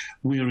warranty.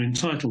 We are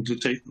entitled to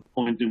take the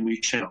point and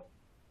we shall.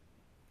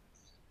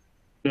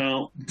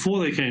 Now, before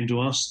they came to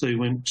us, they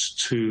went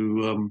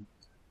to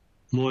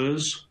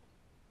lawyers.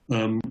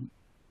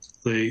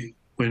 They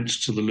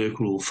went to the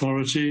local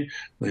authority.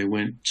 They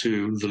went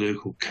to the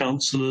local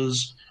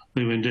councillors.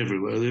 They went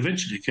everywhere. They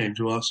eventually came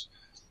to us.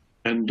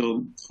 And, they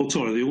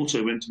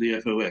also went to the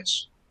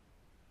FOS.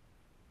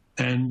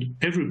 And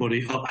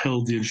everybody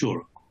upheld the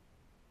insurer,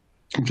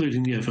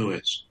 including the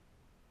FOS.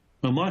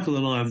 Now, Michael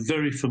and I are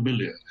very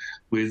familiar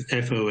with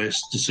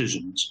FOS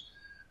decisions.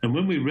 And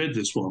when we read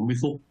this one, we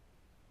thought,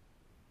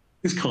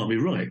 this can't be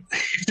right.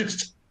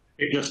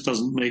 It just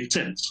doesn't make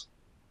sense.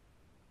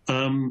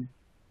 But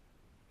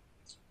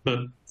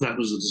that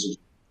was the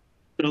decision.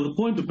 Now, the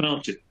point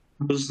about it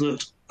was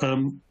that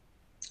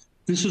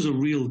this is a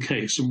real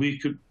case, and we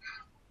could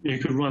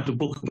write a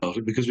book about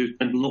it, because we've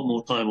spent a lot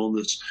more time on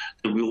this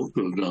than we ought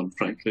to have done,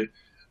 frankly,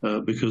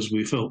 because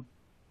we felt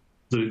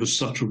that it was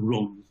such a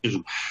wrong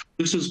decision.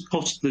 This has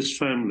cost this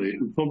family,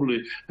 who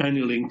probably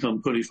annual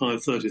income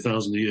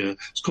 £30,000 a year,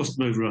 it's cost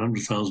them over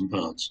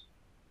 £100,000.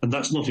 And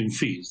that's not in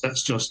fees,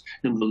 that's just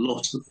in the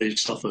loss that they've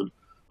suffered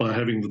by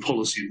having the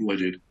policy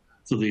voided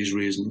for these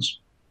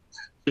reasons.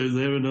 So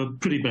they're in a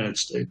pretty bad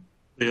state.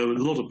 They owe a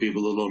lot of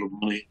people a lot of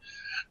money.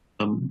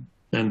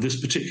 And this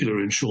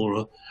particular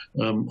insurer,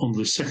 on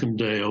the second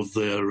day of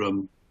their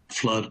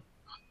flood,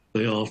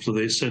 after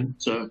they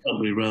sent a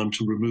company round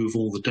to remove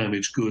all the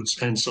damaged goods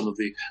and some of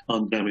the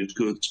undamaged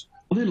goods,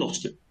 well, they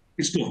lost it.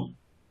 It's gone.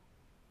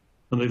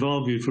 And they've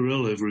argued for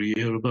well over a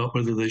year about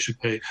whether they should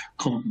pay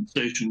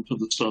compensation for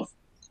the stuff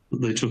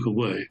that they took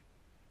away.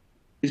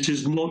 It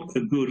is not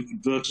a good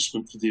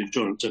advertisement for the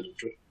insurance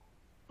industry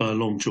by a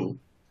long chalk.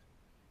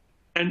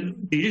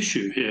 And the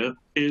issue here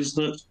is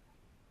that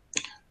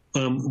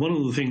one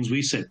of the things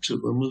we said to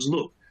them was,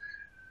 look,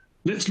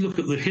 let's look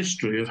at the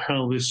history of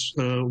how this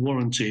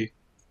warranty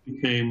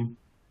became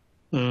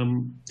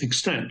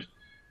extant.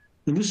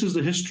 And this is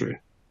the history.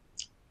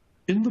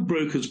 In the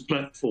broker's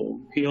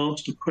platform, he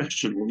asked a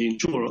question, or the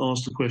insurer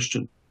asked a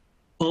question,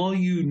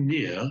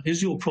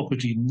 is your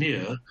property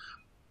near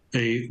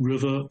a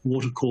river,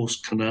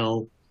 watercourse,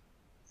 canal,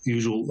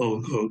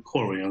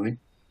 quarry, I think,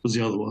 was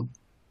the other one?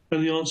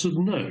 And the answer was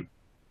no.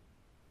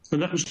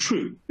 And that was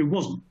true, it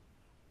wasn't.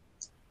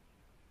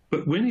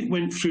 But when it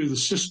went through the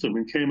system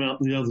and came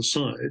out the other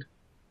side,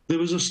 there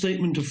was a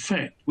statement of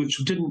fact which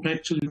didn't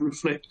actually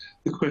reflect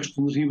the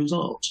question that he was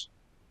asked,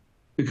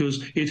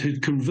 because it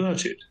had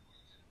converted.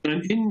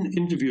 And in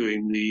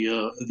interviewing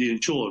the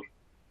insured,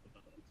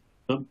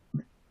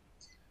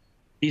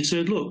 he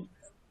said, look,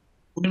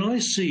 when I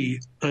see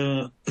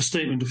a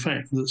statement of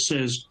fact that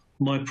says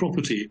my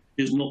property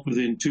is not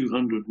within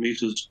 200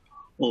 metres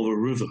of a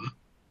river,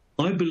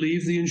 I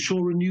believe the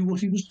insurer knew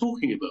what he was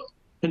talking about,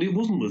 and it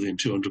wasn't within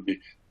 200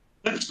 metres.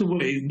 That's the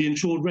way the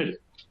insured read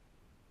it.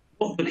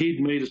 Not that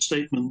he'd made a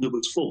statement that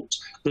was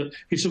false. That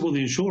he said, well,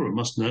 the insurer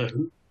must know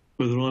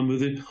whether I'm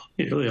within.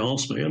 They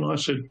asked me, and I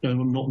said, no,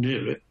 I'm not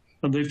near it.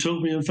 And they've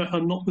told me, in fact,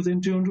 I'm not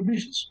within 200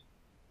 metres.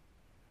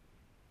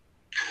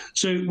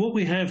 So what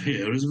we have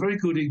here is a very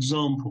good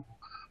example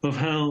of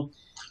how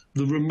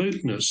the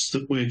remoteness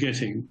that we're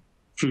getting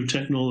through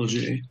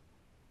technology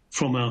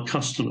from our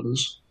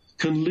customers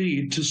can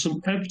lead to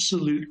some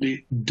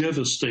absolutely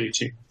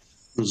devastating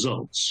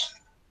results.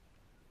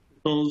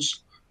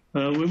 Because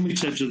when we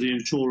said to the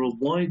insurer,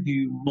 why do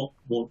you not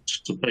want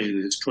to pay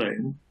this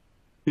claim?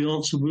 The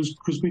answer was,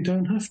 because we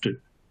don't have to.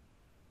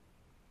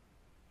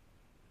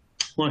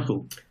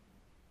 Michael.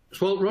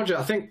 Well, Roger,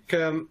 I think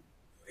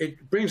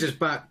it brings us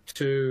back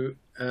to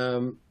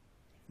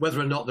whether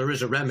or not there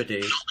is a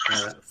remedy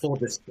for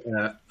this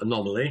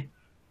anomaly.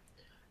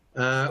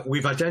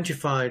 We've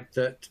identified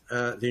that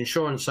the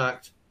Insurance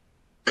Act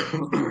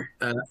and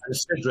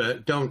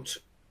CIDRA don't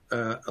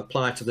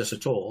apply to this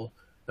at all,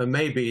 and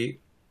maybe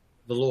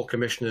the Law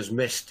Commission has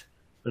missed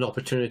an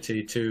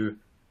opportunity to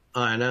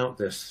iron out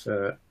this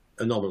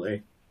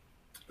anomaly.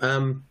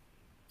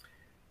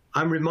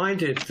 I'm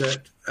reminded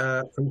that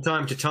from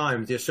time to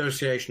time, the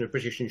Association of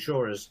British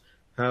Insurers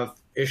have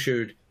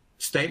issued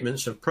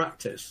statements of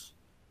practice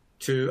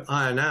to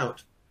iron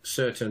out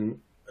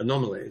certain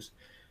anomalies.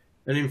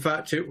 And in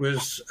fact, it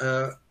was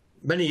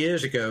many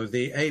years ago,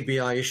 the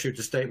ABI issued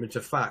a statement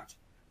of fact,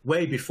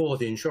 way before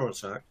the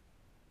Insurance Act,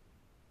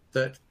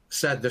 that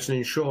said that an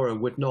insurer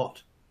would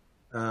not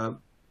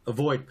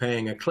avoid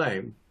paying a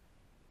claim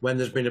when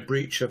there's been a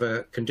breach of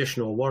a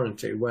conditional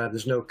warranty where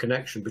there's no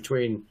connection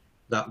between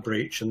that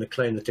breach and the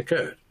claim that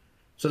occurred.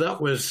 So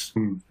that was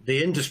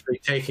the industry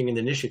taking an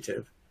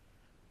initiative.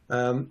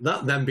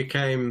 That then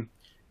became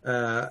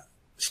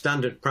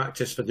standard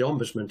practice for the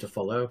Ombudsman to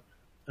follow,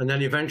 and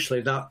then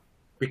eventually that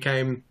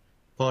became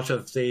part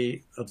of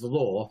the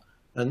law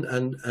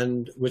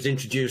and was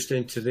introduced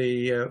into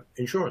the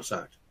Insurance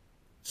Act.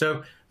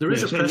 So there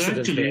is a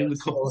precedent here.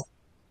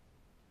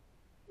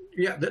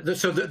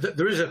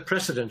 There is a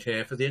precedent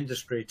here for the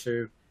industry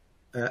to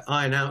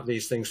iron out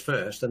these things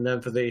first, and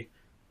then for the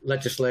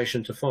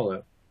legislation to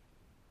follow.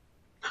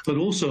 But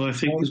also, I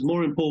think what's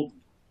more important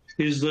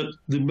is that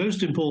the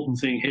most important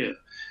thing here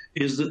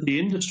is that the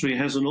industry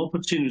has an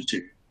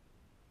opportunity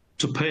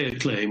to pay a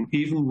claim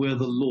even where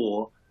the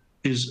law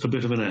is a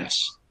bit of an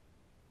ass.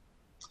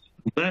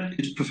 That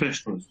is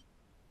professionalism.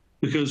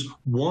 Because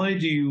why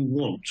do you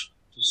want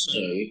to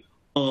say,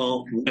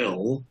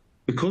 well,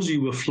 because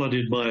you were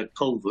flooded by a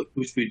culvert,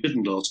 which we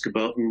didn't ask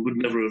about and would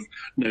never have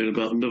known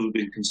about and never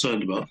been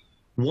concerned about,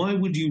 why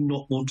would you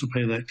not want to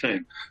pay that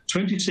claim?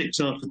 26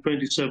 out of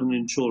 27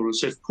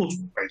 insurers said, of course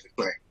we'll pay the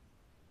claim.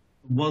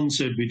 One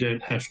said we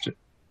don't have to.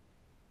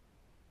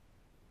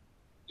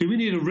 Do we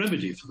need a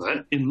remedy for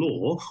that in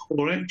law,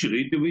 or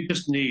actually do we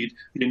just need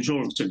the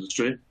insurance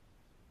industry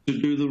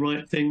to do the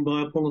right thing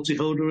by a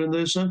policyholder in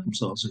those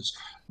circumstances?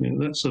 You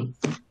know, that's a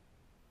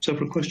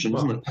separate question,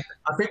 isn't it?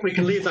 I think we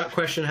can leave that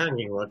question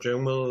hanging, Roger,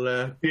 and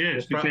we'll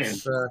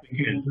perhaps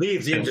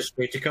leave the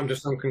industry to come to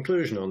some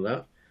conclusion on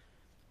that.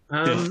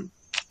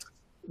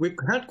 We've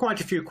had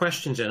quite a few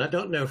questions in. I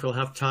don't know if we'll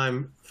have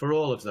time for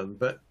all of them,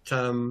 but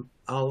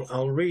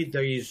I'll read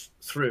these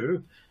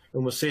through,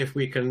 and we'll see if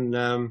we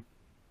can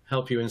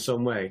help you in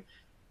some way.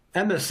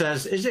 Emma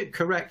says, is it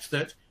correct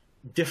that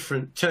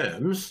different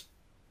terms,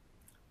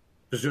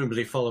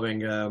 presumably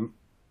following a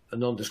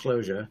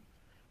non-disclosure,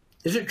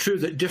 is it true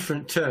that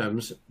different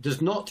terms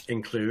does not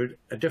include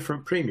a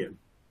different premium?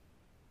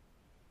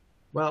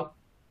 Well,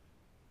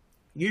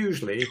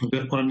 usually... I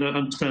don't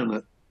understand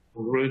that.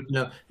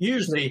 No,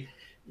 usually,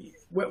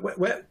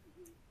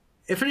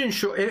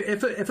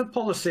 if a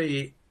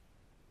policy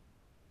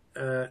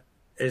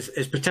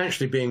is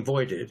potentially being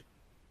voided,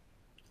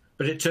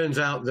 but it turns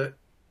out that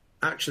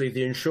actually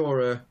the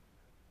insurer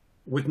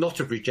would not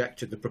have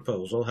rejected the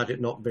proposal had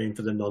it not been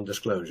for the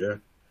non-disclosure,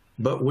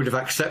 but would have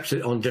accepted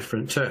it on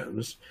different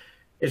terms,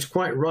 it's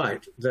quite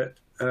right that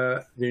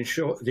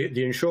the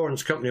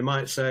insurance company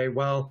might say,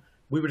 well,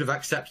 we would have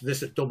accepted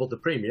this at double the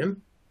premium,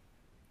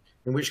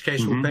 in which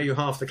case we'll pay you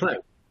half the claim.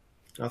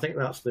 I think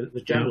that's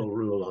the general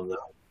rule on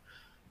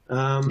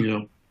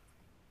that.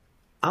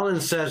 Alan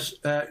says,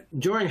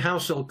 during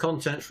household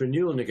contents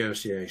renewal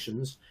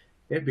negotiations,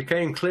 it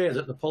became clear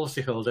that the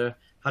policyholder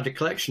had a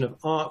collection of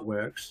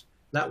artworks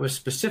that were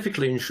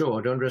specifically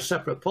insured under a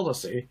separate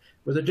policy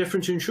with a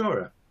different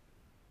insurer.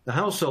 The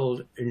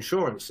household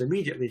insurance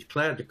immediately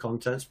declared the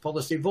contents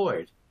policy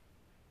void.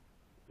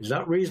 Is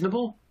that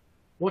reasonable?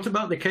 What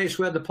about the case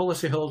where the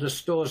policyholder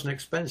stores an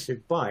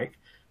expensive bike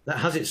that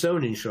has its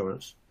own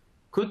insurance?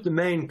 Could the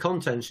main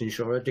contents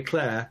insurer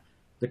declare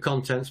the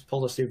contents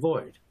policy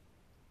void?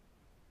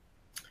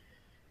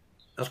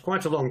 That's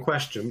quite a long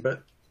question,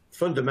 but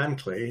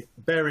fundamentally,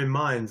 bear in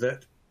mind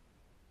that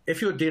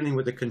if you're dealing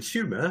with the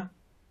consumer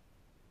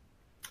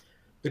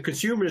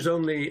is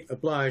only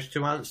obliged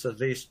to answer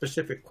the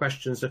specific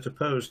questions that are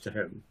posed to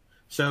him.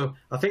 So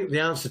I think the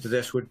answer to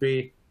this would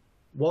be,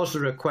 was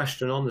there a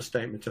question on the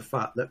statement of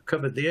fact that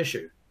covered the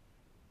issue?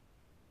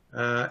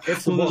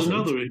 There's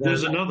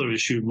another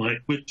issue,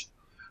 Mike, which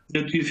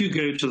if you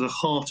go to the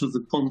heart of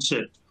the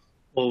concept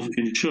of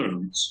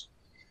insurance,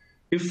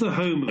 if the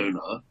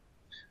homeowner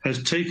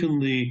has taken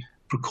the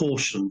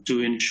precaution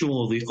to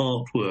insure the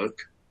artwork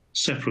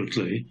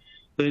separately,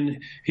 then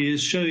he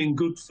is showing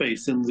good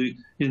faith in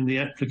the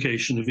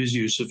application of his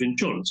use of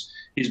insurance.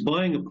 He's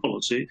buying a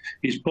policy,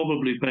 he's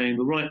probably paying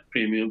the right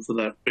premium for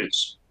that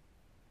risk.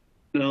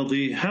 Now,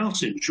 the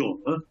house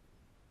insurer,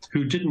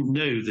 who didn't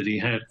know that he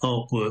had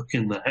artwork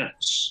in the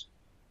house,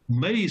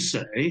 may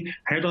say,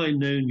 had I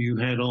known you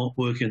had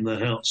artwork in the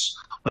house,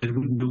 I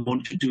wouldn't have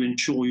wanted to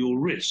insure your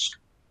risk,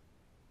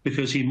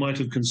 because he might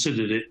have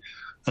considered it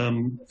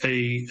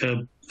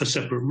a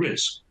separate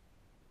risk.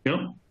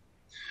 Yeah.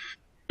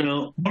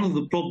 Now, one of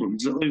the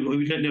problems,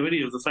 we don't know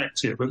any of the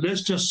facts here, but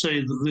let's just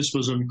say that this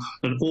was an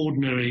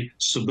ordinary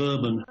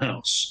suburban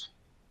house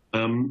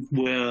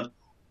where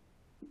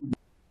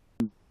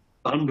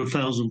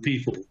 100,000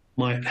 people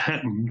might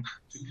happen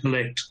to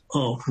collect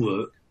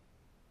artwork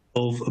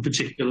of a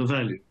particular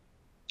value.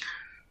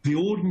 the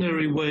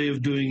ordinary way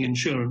of doing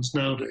insurance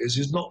nowadays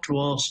is not to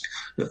ask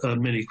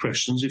many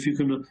questions if you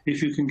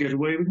can get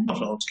away with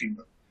not asking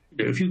them.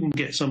 You know, if you can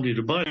get somebody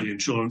to buy the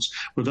insurance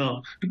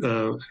without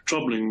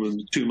troubling them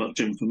with too much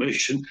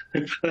information,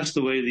 that's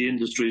the way the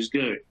industry is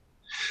going.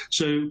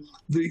 So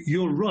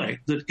you're right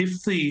that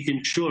if the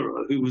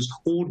insurer, who was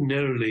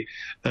ordinarily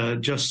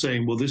just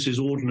saying, well, this is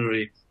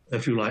ordinary,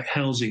 if you like,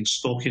 housing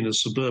stock in a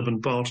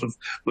suburban part of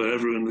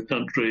wherever in the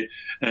country,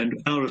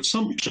 and our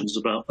assumptions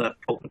about that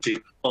property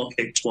are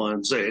X, Y,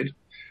 and Z,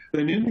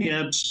 then in the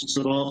absence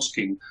of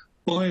asking,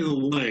 by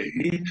the way,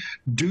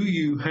 do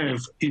you have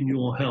in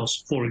your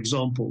house, for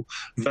example,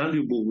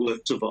 valuable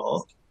works of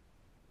art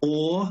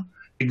or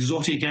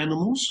exotic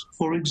animals,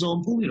 for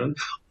example? You know,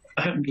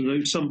 I happen to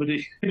know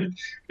somebody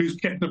who's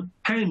kept a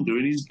panda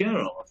in his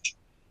garage.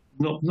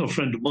 Not a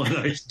friend of mine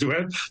I used to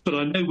have, but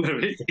I know where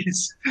it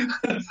is.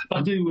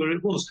 I knew where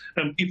it was.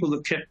 And people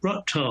that kept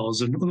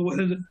reptiles and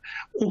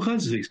all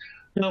kinds of things.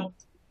 Now,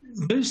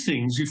 those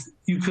things,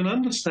 you can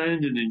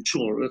understand an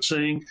insurer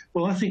saying,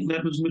 well, I think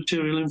that was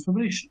material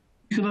information.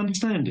 You can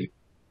understand it.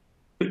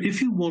 But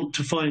if you want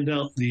to find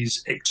out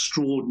these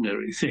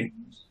extraordinary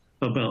things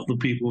about the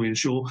people we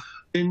insure,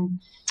 then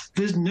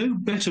there's no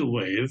better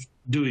way of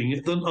doing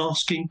it than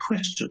asking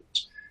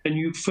questions. And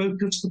you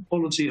focus the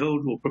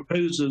policyholder or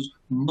proposer's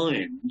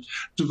mind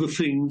to the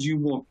things you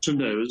want to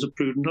know as a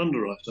prudent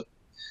underwriter.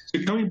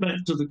 So coming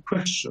back to the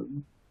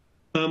question,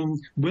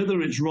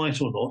 whether it's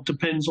right or not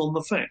depends on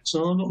the facts.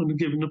 And I'm not going to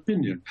give an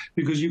opinion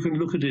because you can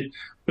look at it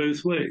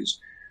both ways.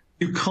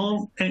 You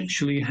can't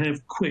actually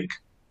have quick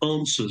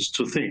answers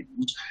to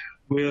things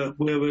where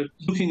we're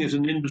looking at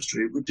an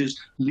industry which is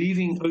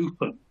leaving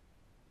open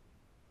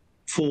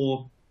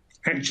for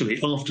actually,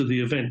 after the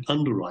event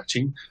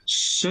underwriting,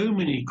 so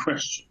many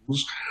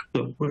questions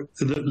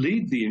that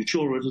lead the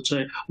insurer to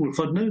say, well, if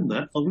I'd known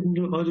that, I wouldn't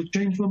do it, I'd have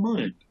changed my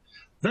mind.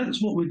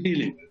 That's what we're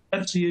dealing with.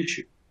 That's the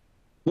issue.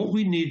 What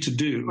we need to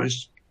do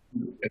is,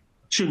 I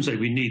shouldn't say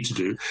we need to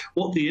do,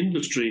 what the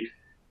industry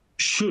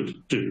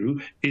should do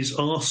is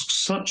ask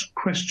such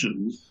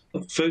questions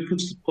that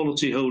focus the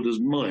policyholder's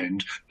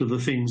mind to the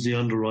things the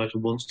underwriter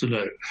wants to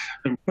know.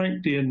 And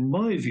frankly, in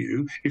my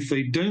view, if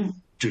they don't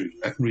do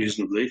that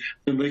reasonably,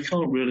 then they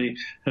can't really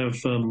have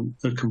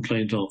a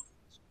complaint after.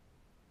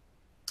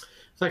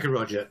 Thank you,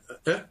 Roger.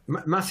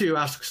 Matthew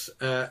asks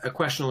a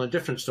question on a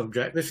different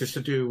subject. This is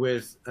to do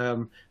with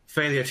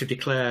failure to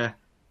declare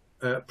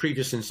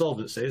previous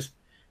insolvencies.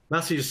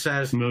 Matthew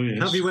says, oh,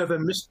 yes. Have you ever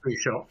mystery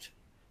shopped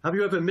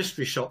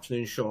an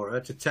insurer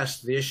to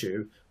test the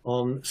issue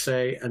on,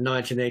 say, a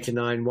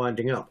 1989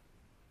 winding up?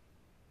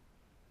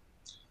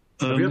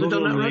 Have you ever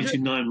done that, Roger?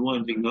 89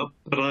 winding up,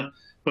 but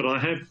I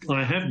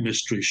have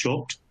mystery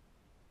shopped,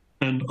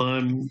 and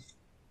I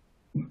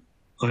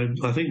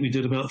think we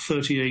did about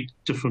 38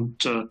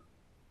 different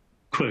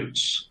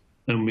quotes,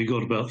 and we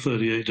got about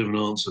 38 different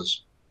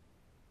answers,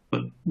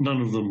 but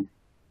none of them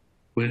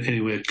went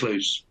anywhere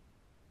close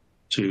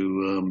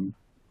to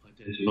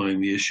identifying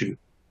the issue,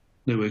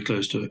 nowhere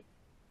close to it.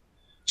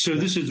 So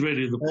this is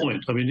really the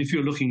point. I mean, if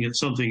you're looking at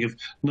something of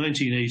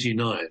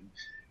 1989,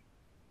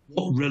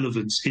 what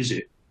relevance is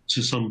it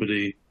to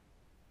somebody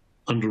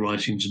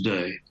underwriting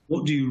today?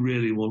 What do you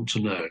really want to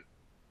know?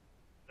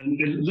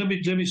 And let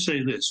me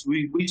say this: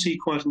 we see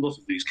quite a lot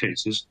of these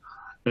cases,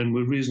 and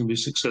we're reasonably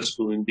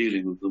successful in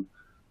dealing with them.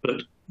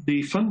 But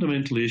the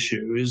fundamental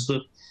issue is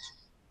that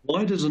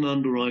why does an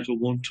underwriter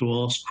want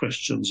to ask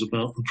questions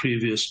about the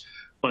previous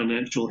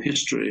financial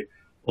history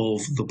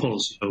of the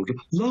policyholder,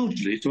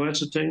 largely to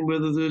ascertain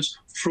whether there's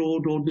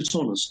fraud or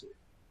dishonesty?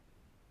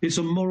 It's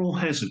a moral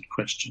hazard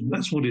question.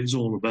 That's what it's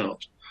all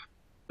about.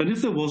 And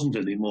if there wasn't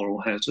any moral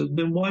hazard,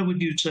 then why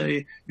would you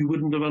say you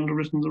wouldn't have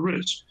underwritten the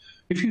risk?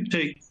 If you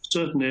take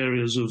certain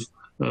areas of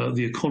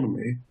the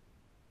economy,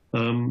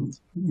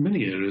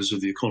 many areas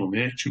of the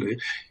economy actually,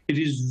 it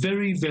is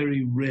very,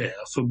 very rare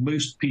for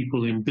most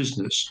people in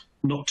business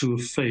not to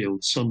have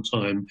failed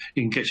sometime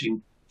in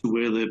getting to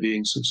where they're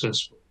being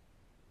successful.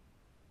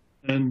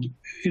 And,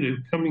 you know,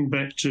 coming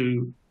back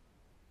to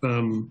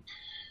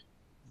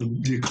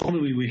the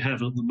economy we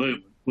have at the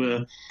moment,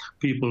 where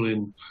people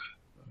in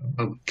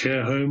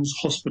care homes,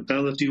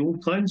 hospitality, all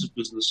kinds of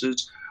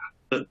businesses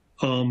that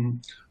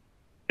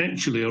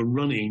actually are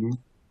running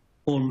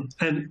on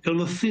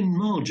a thin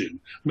margin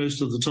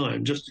most of the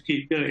time, just to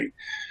keep going.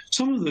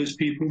 Some of those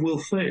people will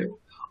fail.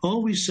 Are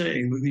we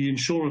saying that the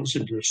insurance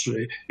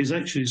industry is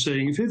actually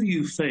saying, if ever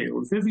you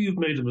fail, if ever you've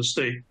made a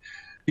mistake,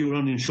 you're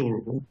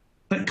uninsurable?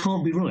 That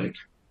can't be right.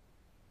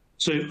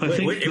 So I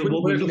think that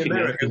what we're looking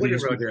at...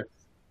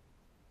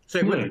 So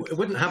it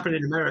wouldn't happen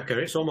in America.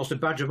 It's almost a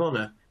badge of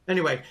honour.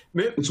 Anyway,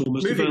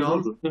 moving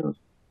on.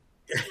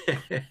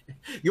 Yeah.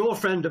 Your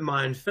friend of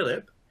mine,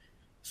 Philip,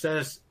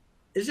 says,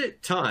 is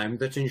it time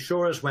that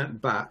insurers went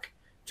back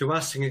to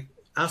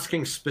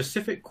asking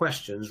specific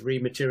questions re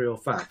material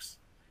facts,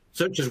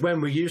 such as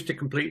when we used to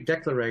complete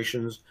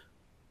declarations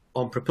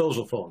on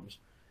proposal forms?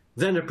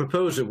 Then a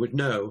proposer would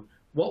know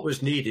what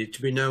was needed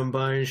to be known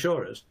by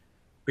insurers.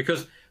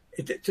 Because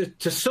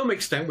to some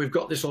extent, we've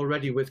got this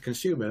already with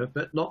consumer,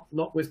 but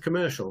not with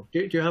commercial.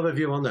 Do you have a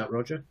view on that,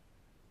 Roger?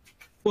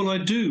 Well, I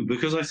do,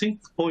 because I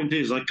think the point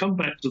is, I come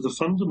back to the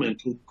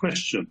fundamental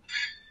question.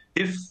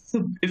 If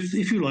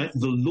you like,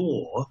 the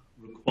law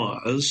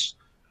requires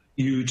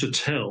you to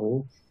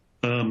tell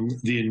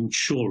the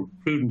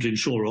prudent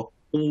insurer,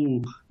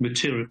 all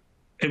material,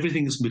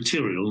 everything is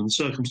material and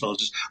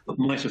circumstances that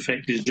might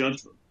affect his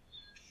judgment.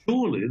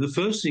 Surely the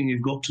first thing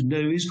you've got to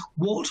know is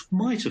what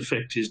might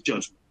affect his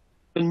judgment.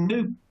 And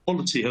no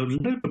policyholder,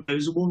 no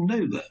proposer will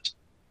know that.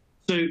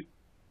 So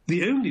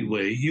the only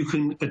way you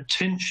can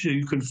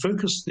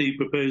focus the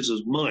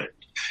proposer's mind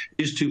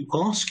is to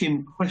ask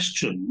him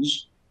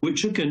questions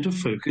which are going to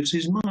focus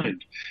his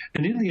mind.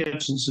 And in the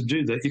absence of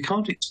doing that, you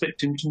can't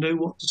expect him to know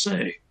what to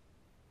say.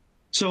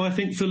 So I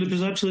think Philip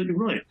is absolutely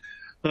right.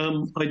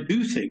 I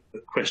do think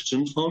that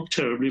questions are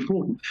terribly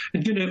important.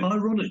 And,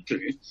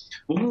 ironically,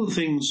 one of the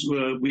things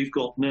we've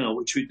got now,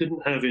 which we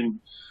didn't have in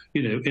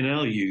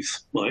our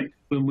youth, Mike,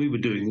 when we were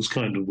doing this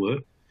kind of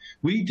work,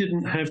 we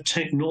didn't have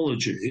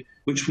technology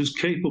which was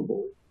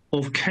capable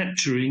of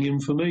capturing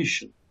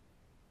information.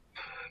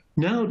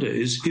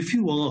 Nowadays, if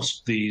you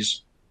ask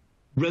these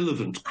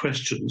relevant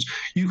questions,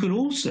 you can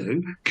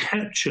also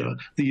capture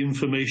the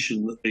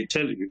information that they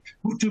tell you,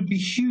 which would be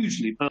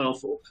hugely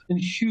powerful and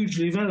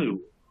hugely valuable.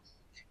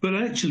 But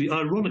actually,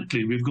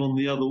 ironically, we've gone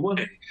the other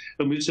way.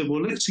 And we've said,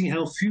 well, let's see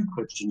how few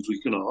questions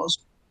we can ask.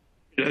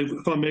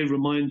 If I may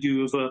remind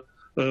you of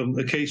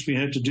a case we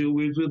had to deal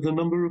with the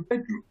number of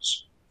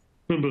bedrooms.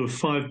 Remember, a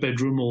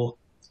 5-bedroom or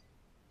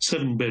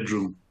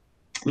 7-bedroom.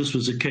 This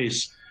was a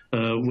case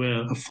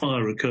where a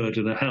fire occurred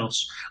in a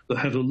house that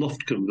had a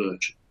loft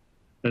conversion.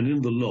 And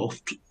in the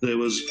loft, there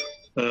was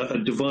a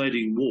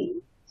dividing wall,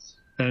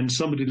 and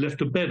somebody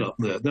left a bed up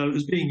there. Now, it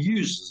was being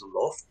used as a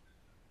loft,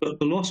 but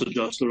the loss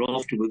adjuster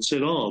afterwards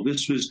said,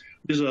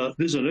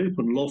 there's an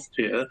open loft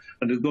here,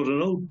 and it's got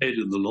an old bed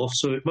in the loft,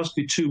 so it must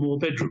be 2 more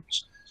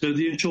bedrooms. So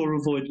the insurer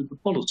avoided the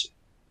policy.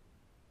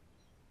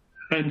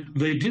 And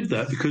they did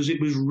that because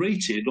it was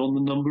rated on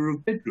the number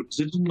of bedrooms.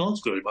 It didn't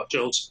ask very much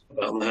else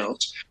about the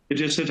house. It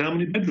just said how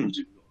many bedrooms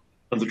you've got.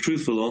 And the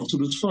truthful answer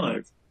was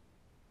 5.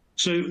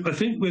 So I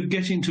think we're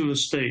getting to a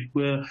state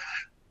where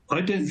I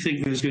don't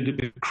think there's going to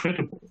be a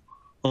credible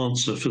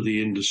answer for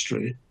the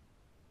industry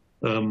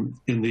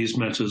in these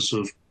matters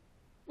of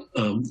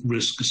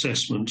risk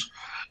assessment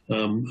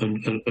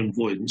and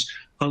avoidance,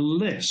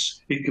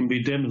 unless it can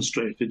be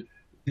demonstrated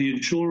the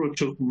insurer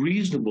took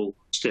reasonable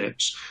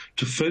steps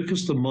to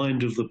focus the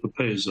mind of the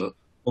proposer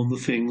on the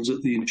things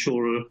that the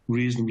insurer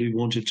reasonably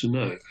wanted to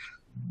know.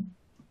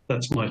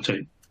 That's my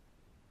take.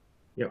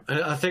 Yeah,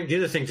 and I think the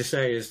other thing to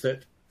say is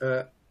that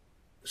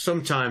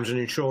sometimes an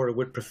insurer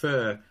would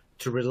prefer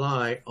to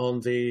rely on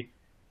the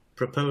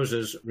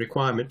proposer's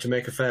requirement to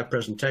make a fair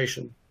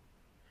presentation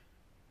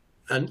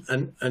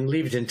and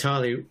leave it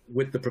entirely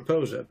with the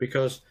proposer,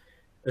 because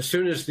as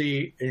soon as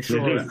the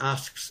insurer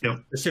asks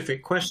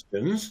specific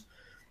questions,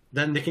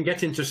 then they can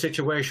get into a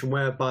situation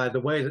whereby the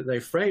way that they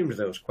framed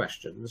those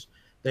questions,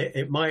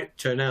 it might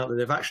turn out that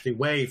they've actually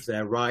waived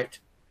their right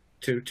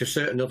to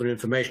certain other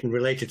information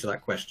related to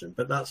that question.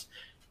 But that's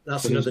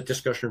another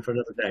discussion for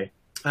another day.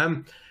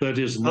 That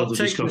is another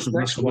discussion.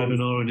 That's a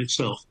webinar in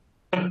itself.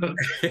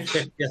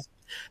 Yes.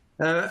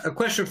 A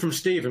question from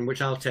Stephen,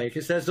 which I'll take.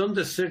 It says,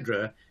 under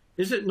CIDRA,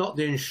 is not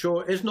the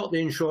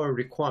insurer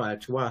required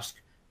to ask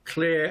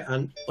clear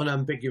and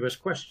unambiguous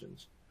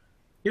questions?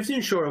 If the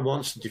insurer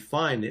wants to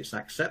define its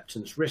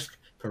acceptance risk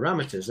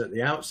parameters at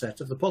the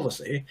outset of the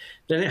policy,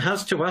 then it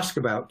has to ask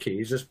about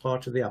keys as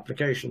part of the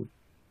application.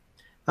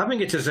 Having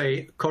it as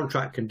a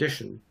contract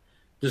condition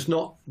does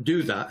not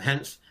do that.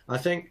 Hence, I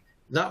think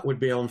that would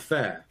be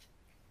unfair.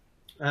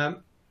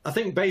 I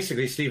think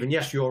basically, Stephen,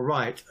 yes, you're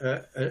right.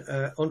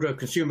 Under a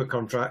consumer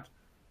contract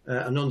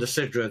and under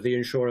CIDRA, the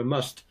insurer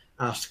must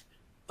ask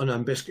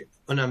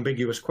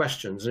unambiguous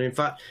questions. And in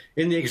fact,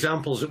 in the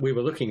examples that we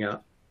were looking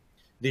at,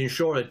 the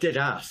insurer did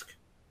ask,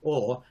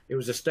 or it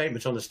was a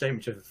statement on a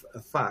statement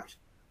of fact,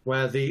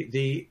 where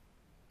the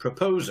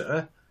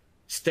proposer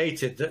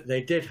stated that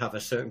they did have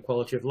a certain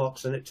quality of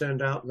locks, and it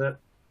turned out that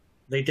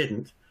they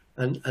didn't.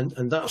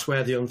 And that's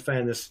where the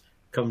unfairness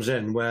comes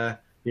in, where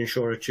the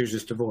insurer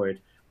chooses to void.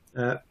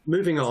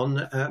 Moving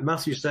on,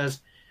 Matthew says,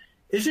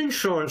 is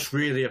insurance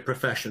really a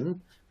profession?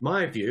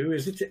 My view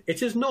is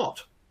it is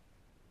not.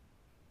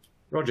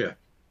 Roger.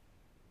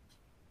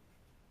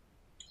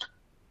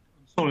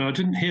 Sorry, I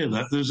didn't hear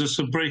that. There's just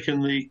a break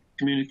in the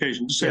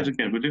communication. Just say it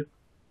again, would you?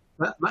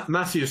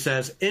 Matthew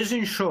says, is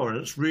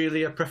insurance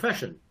really a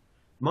profession?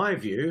 My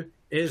view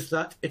is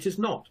that it is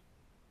not.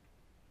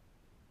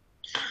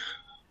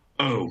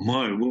 Oh,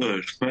 my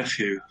word,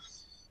 Matthew.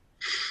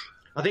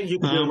 I think you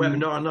could do a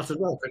webinar on that as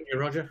well, couldn't you,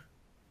 Roger?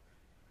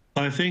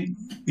 I think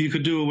you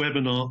could do a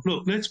webinar.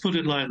 Look, let's put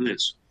it like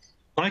this.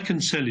 I can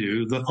tell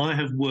you that I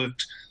have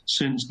worked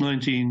since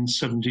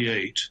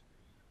 1978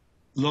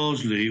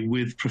 largely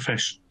with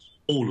professions,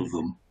 all of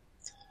them.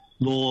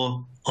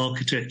 Law,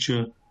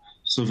 architecture,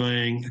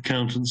 surveying,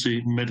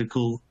 accountancy,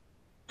 medical,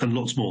 and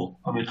lots more.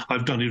 I mean,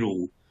 I've done it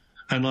all.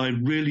 and I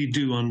really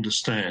do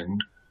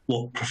understand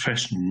what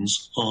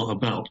professions are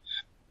about.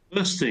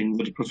 First thing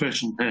that a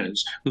profession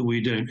has that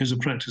we don't is a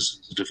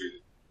practicing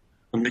certificate,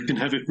 and they can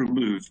have it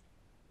removed.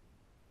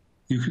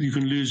 You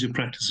can lose your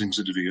practicing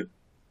certificate.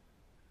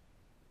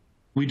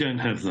 We don't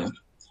have that.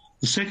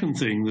 The second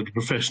thing that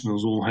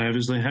professionals all have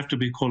is they have to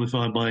be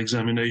qualified by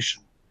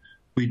examination.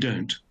 We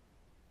don't.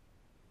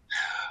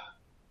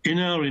 In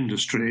our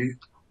industry,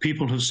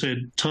 people have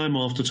said time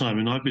after time,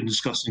 and I've been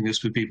discussing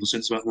this with people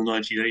since about the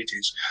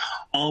 1980s,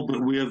 oh,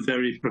 but we are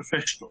very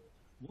professional.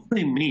 What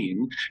they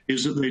mean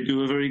is that they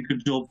do a very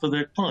good job for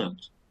their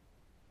client.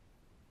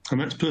 And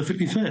that's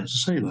perfectly fair to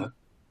say that.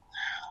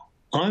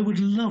 I would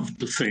love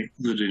to think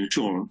that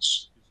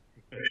insurance is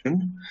a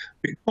profession,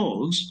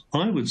 because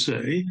I would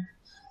say,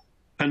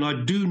 and I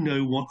do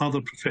know what other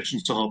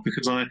professions are,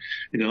 because I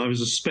was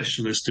a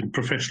specialist in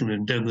professional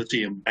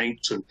indemnity and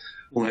banks and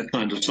all that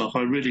kind of stuff.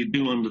 I really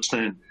do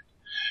understand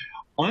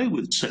it. I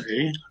would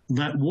say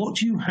that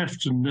what you have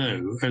to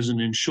know as an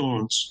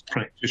insurance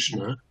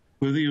practitioner,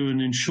 whether you're an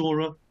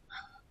insurer,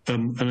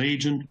 an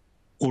agent,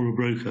 or a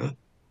broker,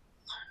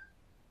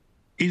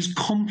 is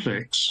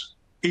complex.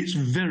 It's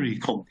very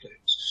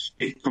complex.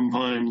 It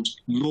combines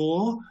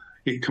law,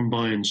 it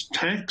combines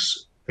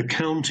tax,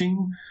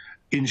 accounting,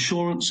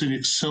 insurance in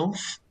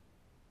itself.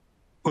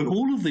 But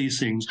all of these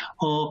things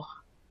are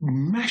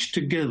mashed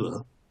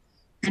together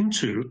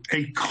into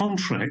a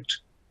contract,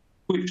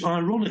 which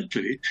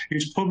ironically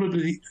is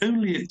probably the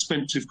only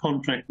expensive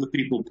contract that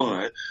people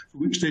buy for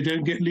which they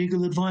don't get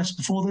legal advice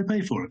before they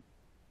pay for it.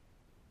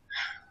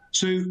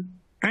 So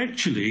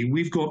actually,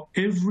 we've got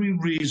every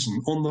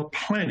reason on the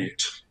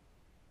planet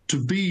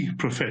to be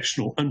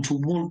professional and to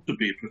want to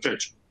be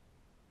professional.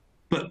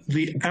 But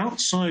the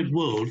outside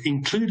world,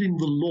 including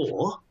the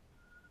law,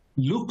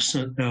 looks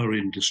at our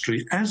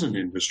industry as an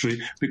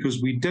industry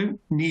because we don't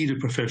need a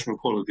professional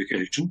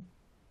qualification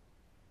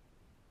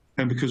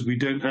and because we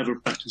don't have a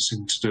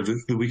practicing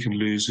certificate that we can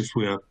lose if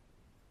we're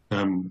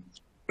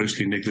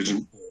grossly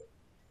negligent or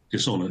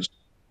dishonest.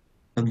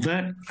 And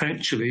that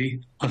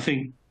actually, I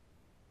think,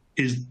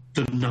 is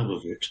the nub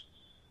of it.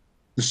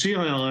 The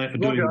CII are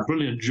doing a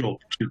brilliant job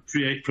to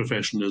create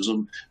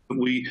professionalism, but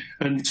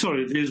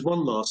there's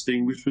one last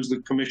thing, which was the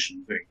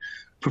commission thing.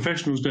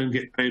 Professionals don't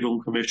get paid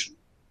on commission.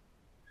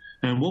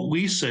 And what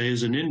we say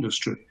as an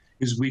industry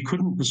is we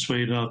couldn't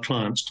persuade our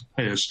clients to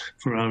pay us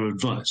for our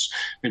advice.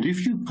 And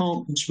if you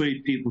can't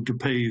persuade people to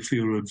pay you for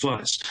your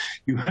advice,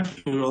 you have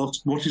to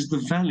ask, what is the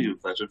value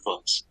of that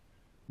advice?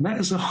 And that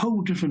is a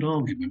whole different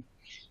argument.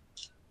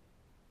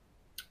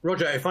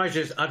 Roger, if I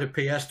just add a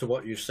PS to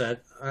what you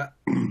said,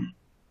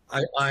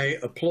 I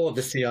applaud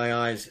the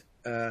CII's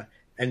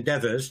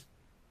endeavours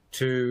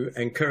to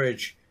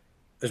encourage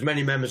as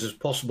many members as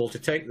possible to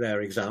take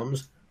their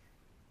exams.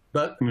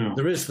 But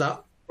there is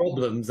that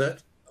problem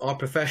that our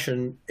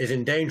profession is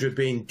in danger of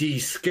being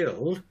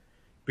de-skilled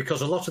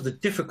because a lot of the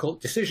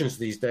difficult decisions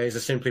these days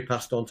are simply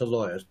passed on to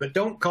lawyers. But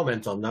don't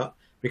comment on that,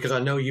 because I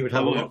know you would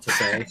have a lot to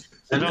say.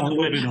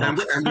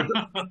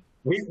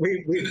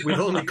 We've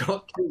only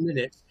got 2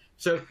 minutes.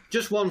 So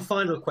just one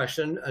final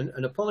question,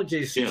 and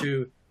apologies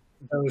to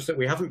those that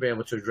we haven't been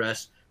able to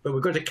address, but we're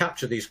going to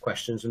capture these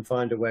questions and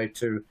find a way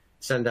to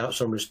send out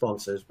some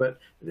responses. But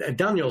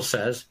Daniel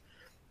says,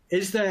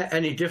 is there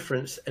any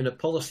difference in a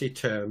policy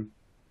term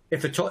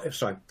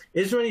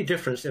is there any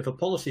difference if a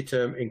policy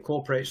term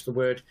incorporates the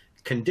word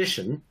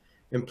condition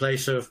in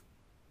place of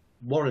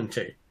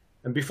warranty?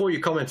 And before you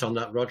comment on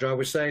that, Roger, I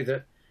would say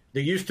that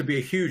there used to be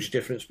a huge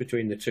difference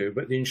between the two,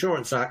 but the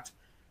Insurance Act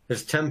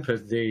has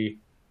tempered the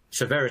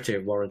severity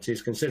of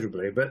warranties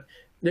considerably. But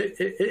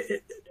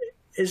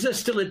is there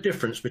still a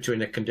difference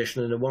between a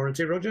condition and a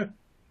warranty, Roger?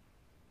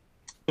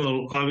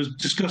 Well, I was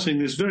discussing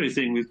this very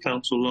thing with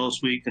counsel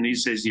last week, and he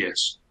says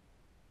yes.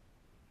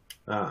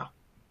 Ah.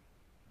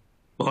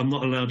 But I'm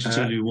not allowed to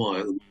tell you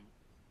why.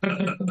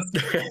 Right.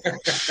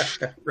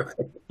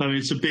 I mean,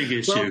 it's a big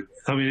issue. Well,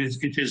 I mean,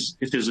 it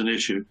is an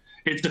issue.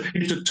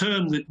 It's a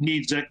term that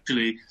needs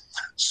actually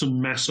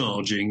some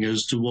massaging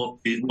as to what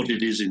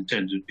it is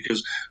intended,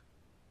 because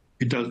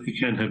it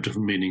can have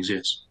different meanings.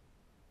 Yes.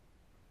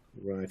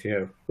 Right.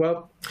 Yeah.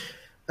 Well,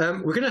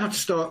 we're going to have to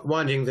start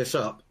winding this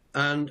up,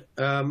 and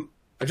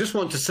I just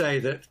want to say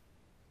that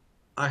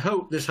I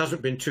hope this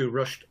hasn't been too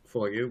rushed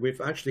for you. We've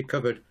actually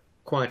covered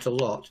quite a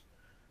lot.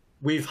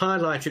 We've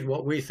highlighted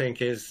what we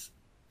think is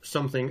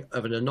something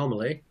of an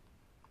anomaly.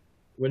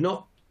 We're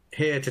not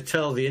here to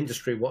tell the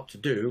industry what to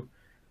do.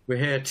 We're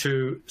here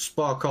to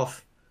spark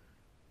off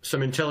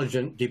some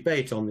intelligent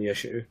debate on the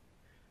issue.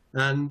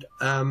 And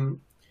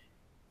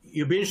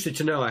you'll be interested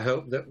to know, I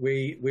hope, that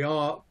we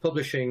are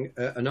publishing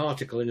an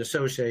article in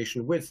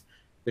association with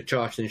the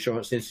Chartered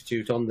Insurance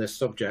Institute on this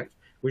subject,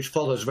 which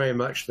follows very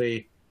much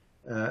the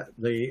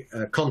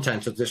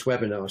content of this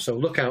webinar. So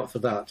look out for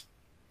that.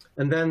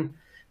 And then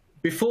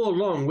before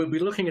long, we'll be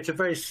looking at a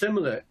very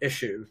similar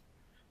issue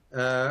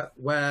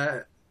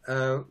where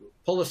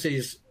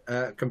policies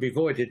can be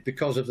voided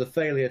because of the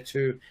failure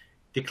to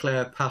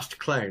declare past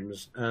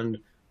claims and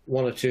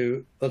one or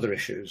two other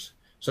issues.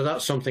 So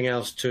that's something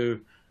else to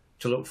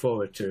to look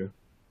forward to.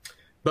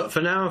 But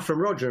for now, from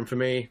Roger and for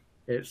me,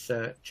 it's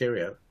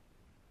cheerio.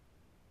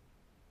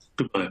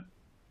 Goodbye.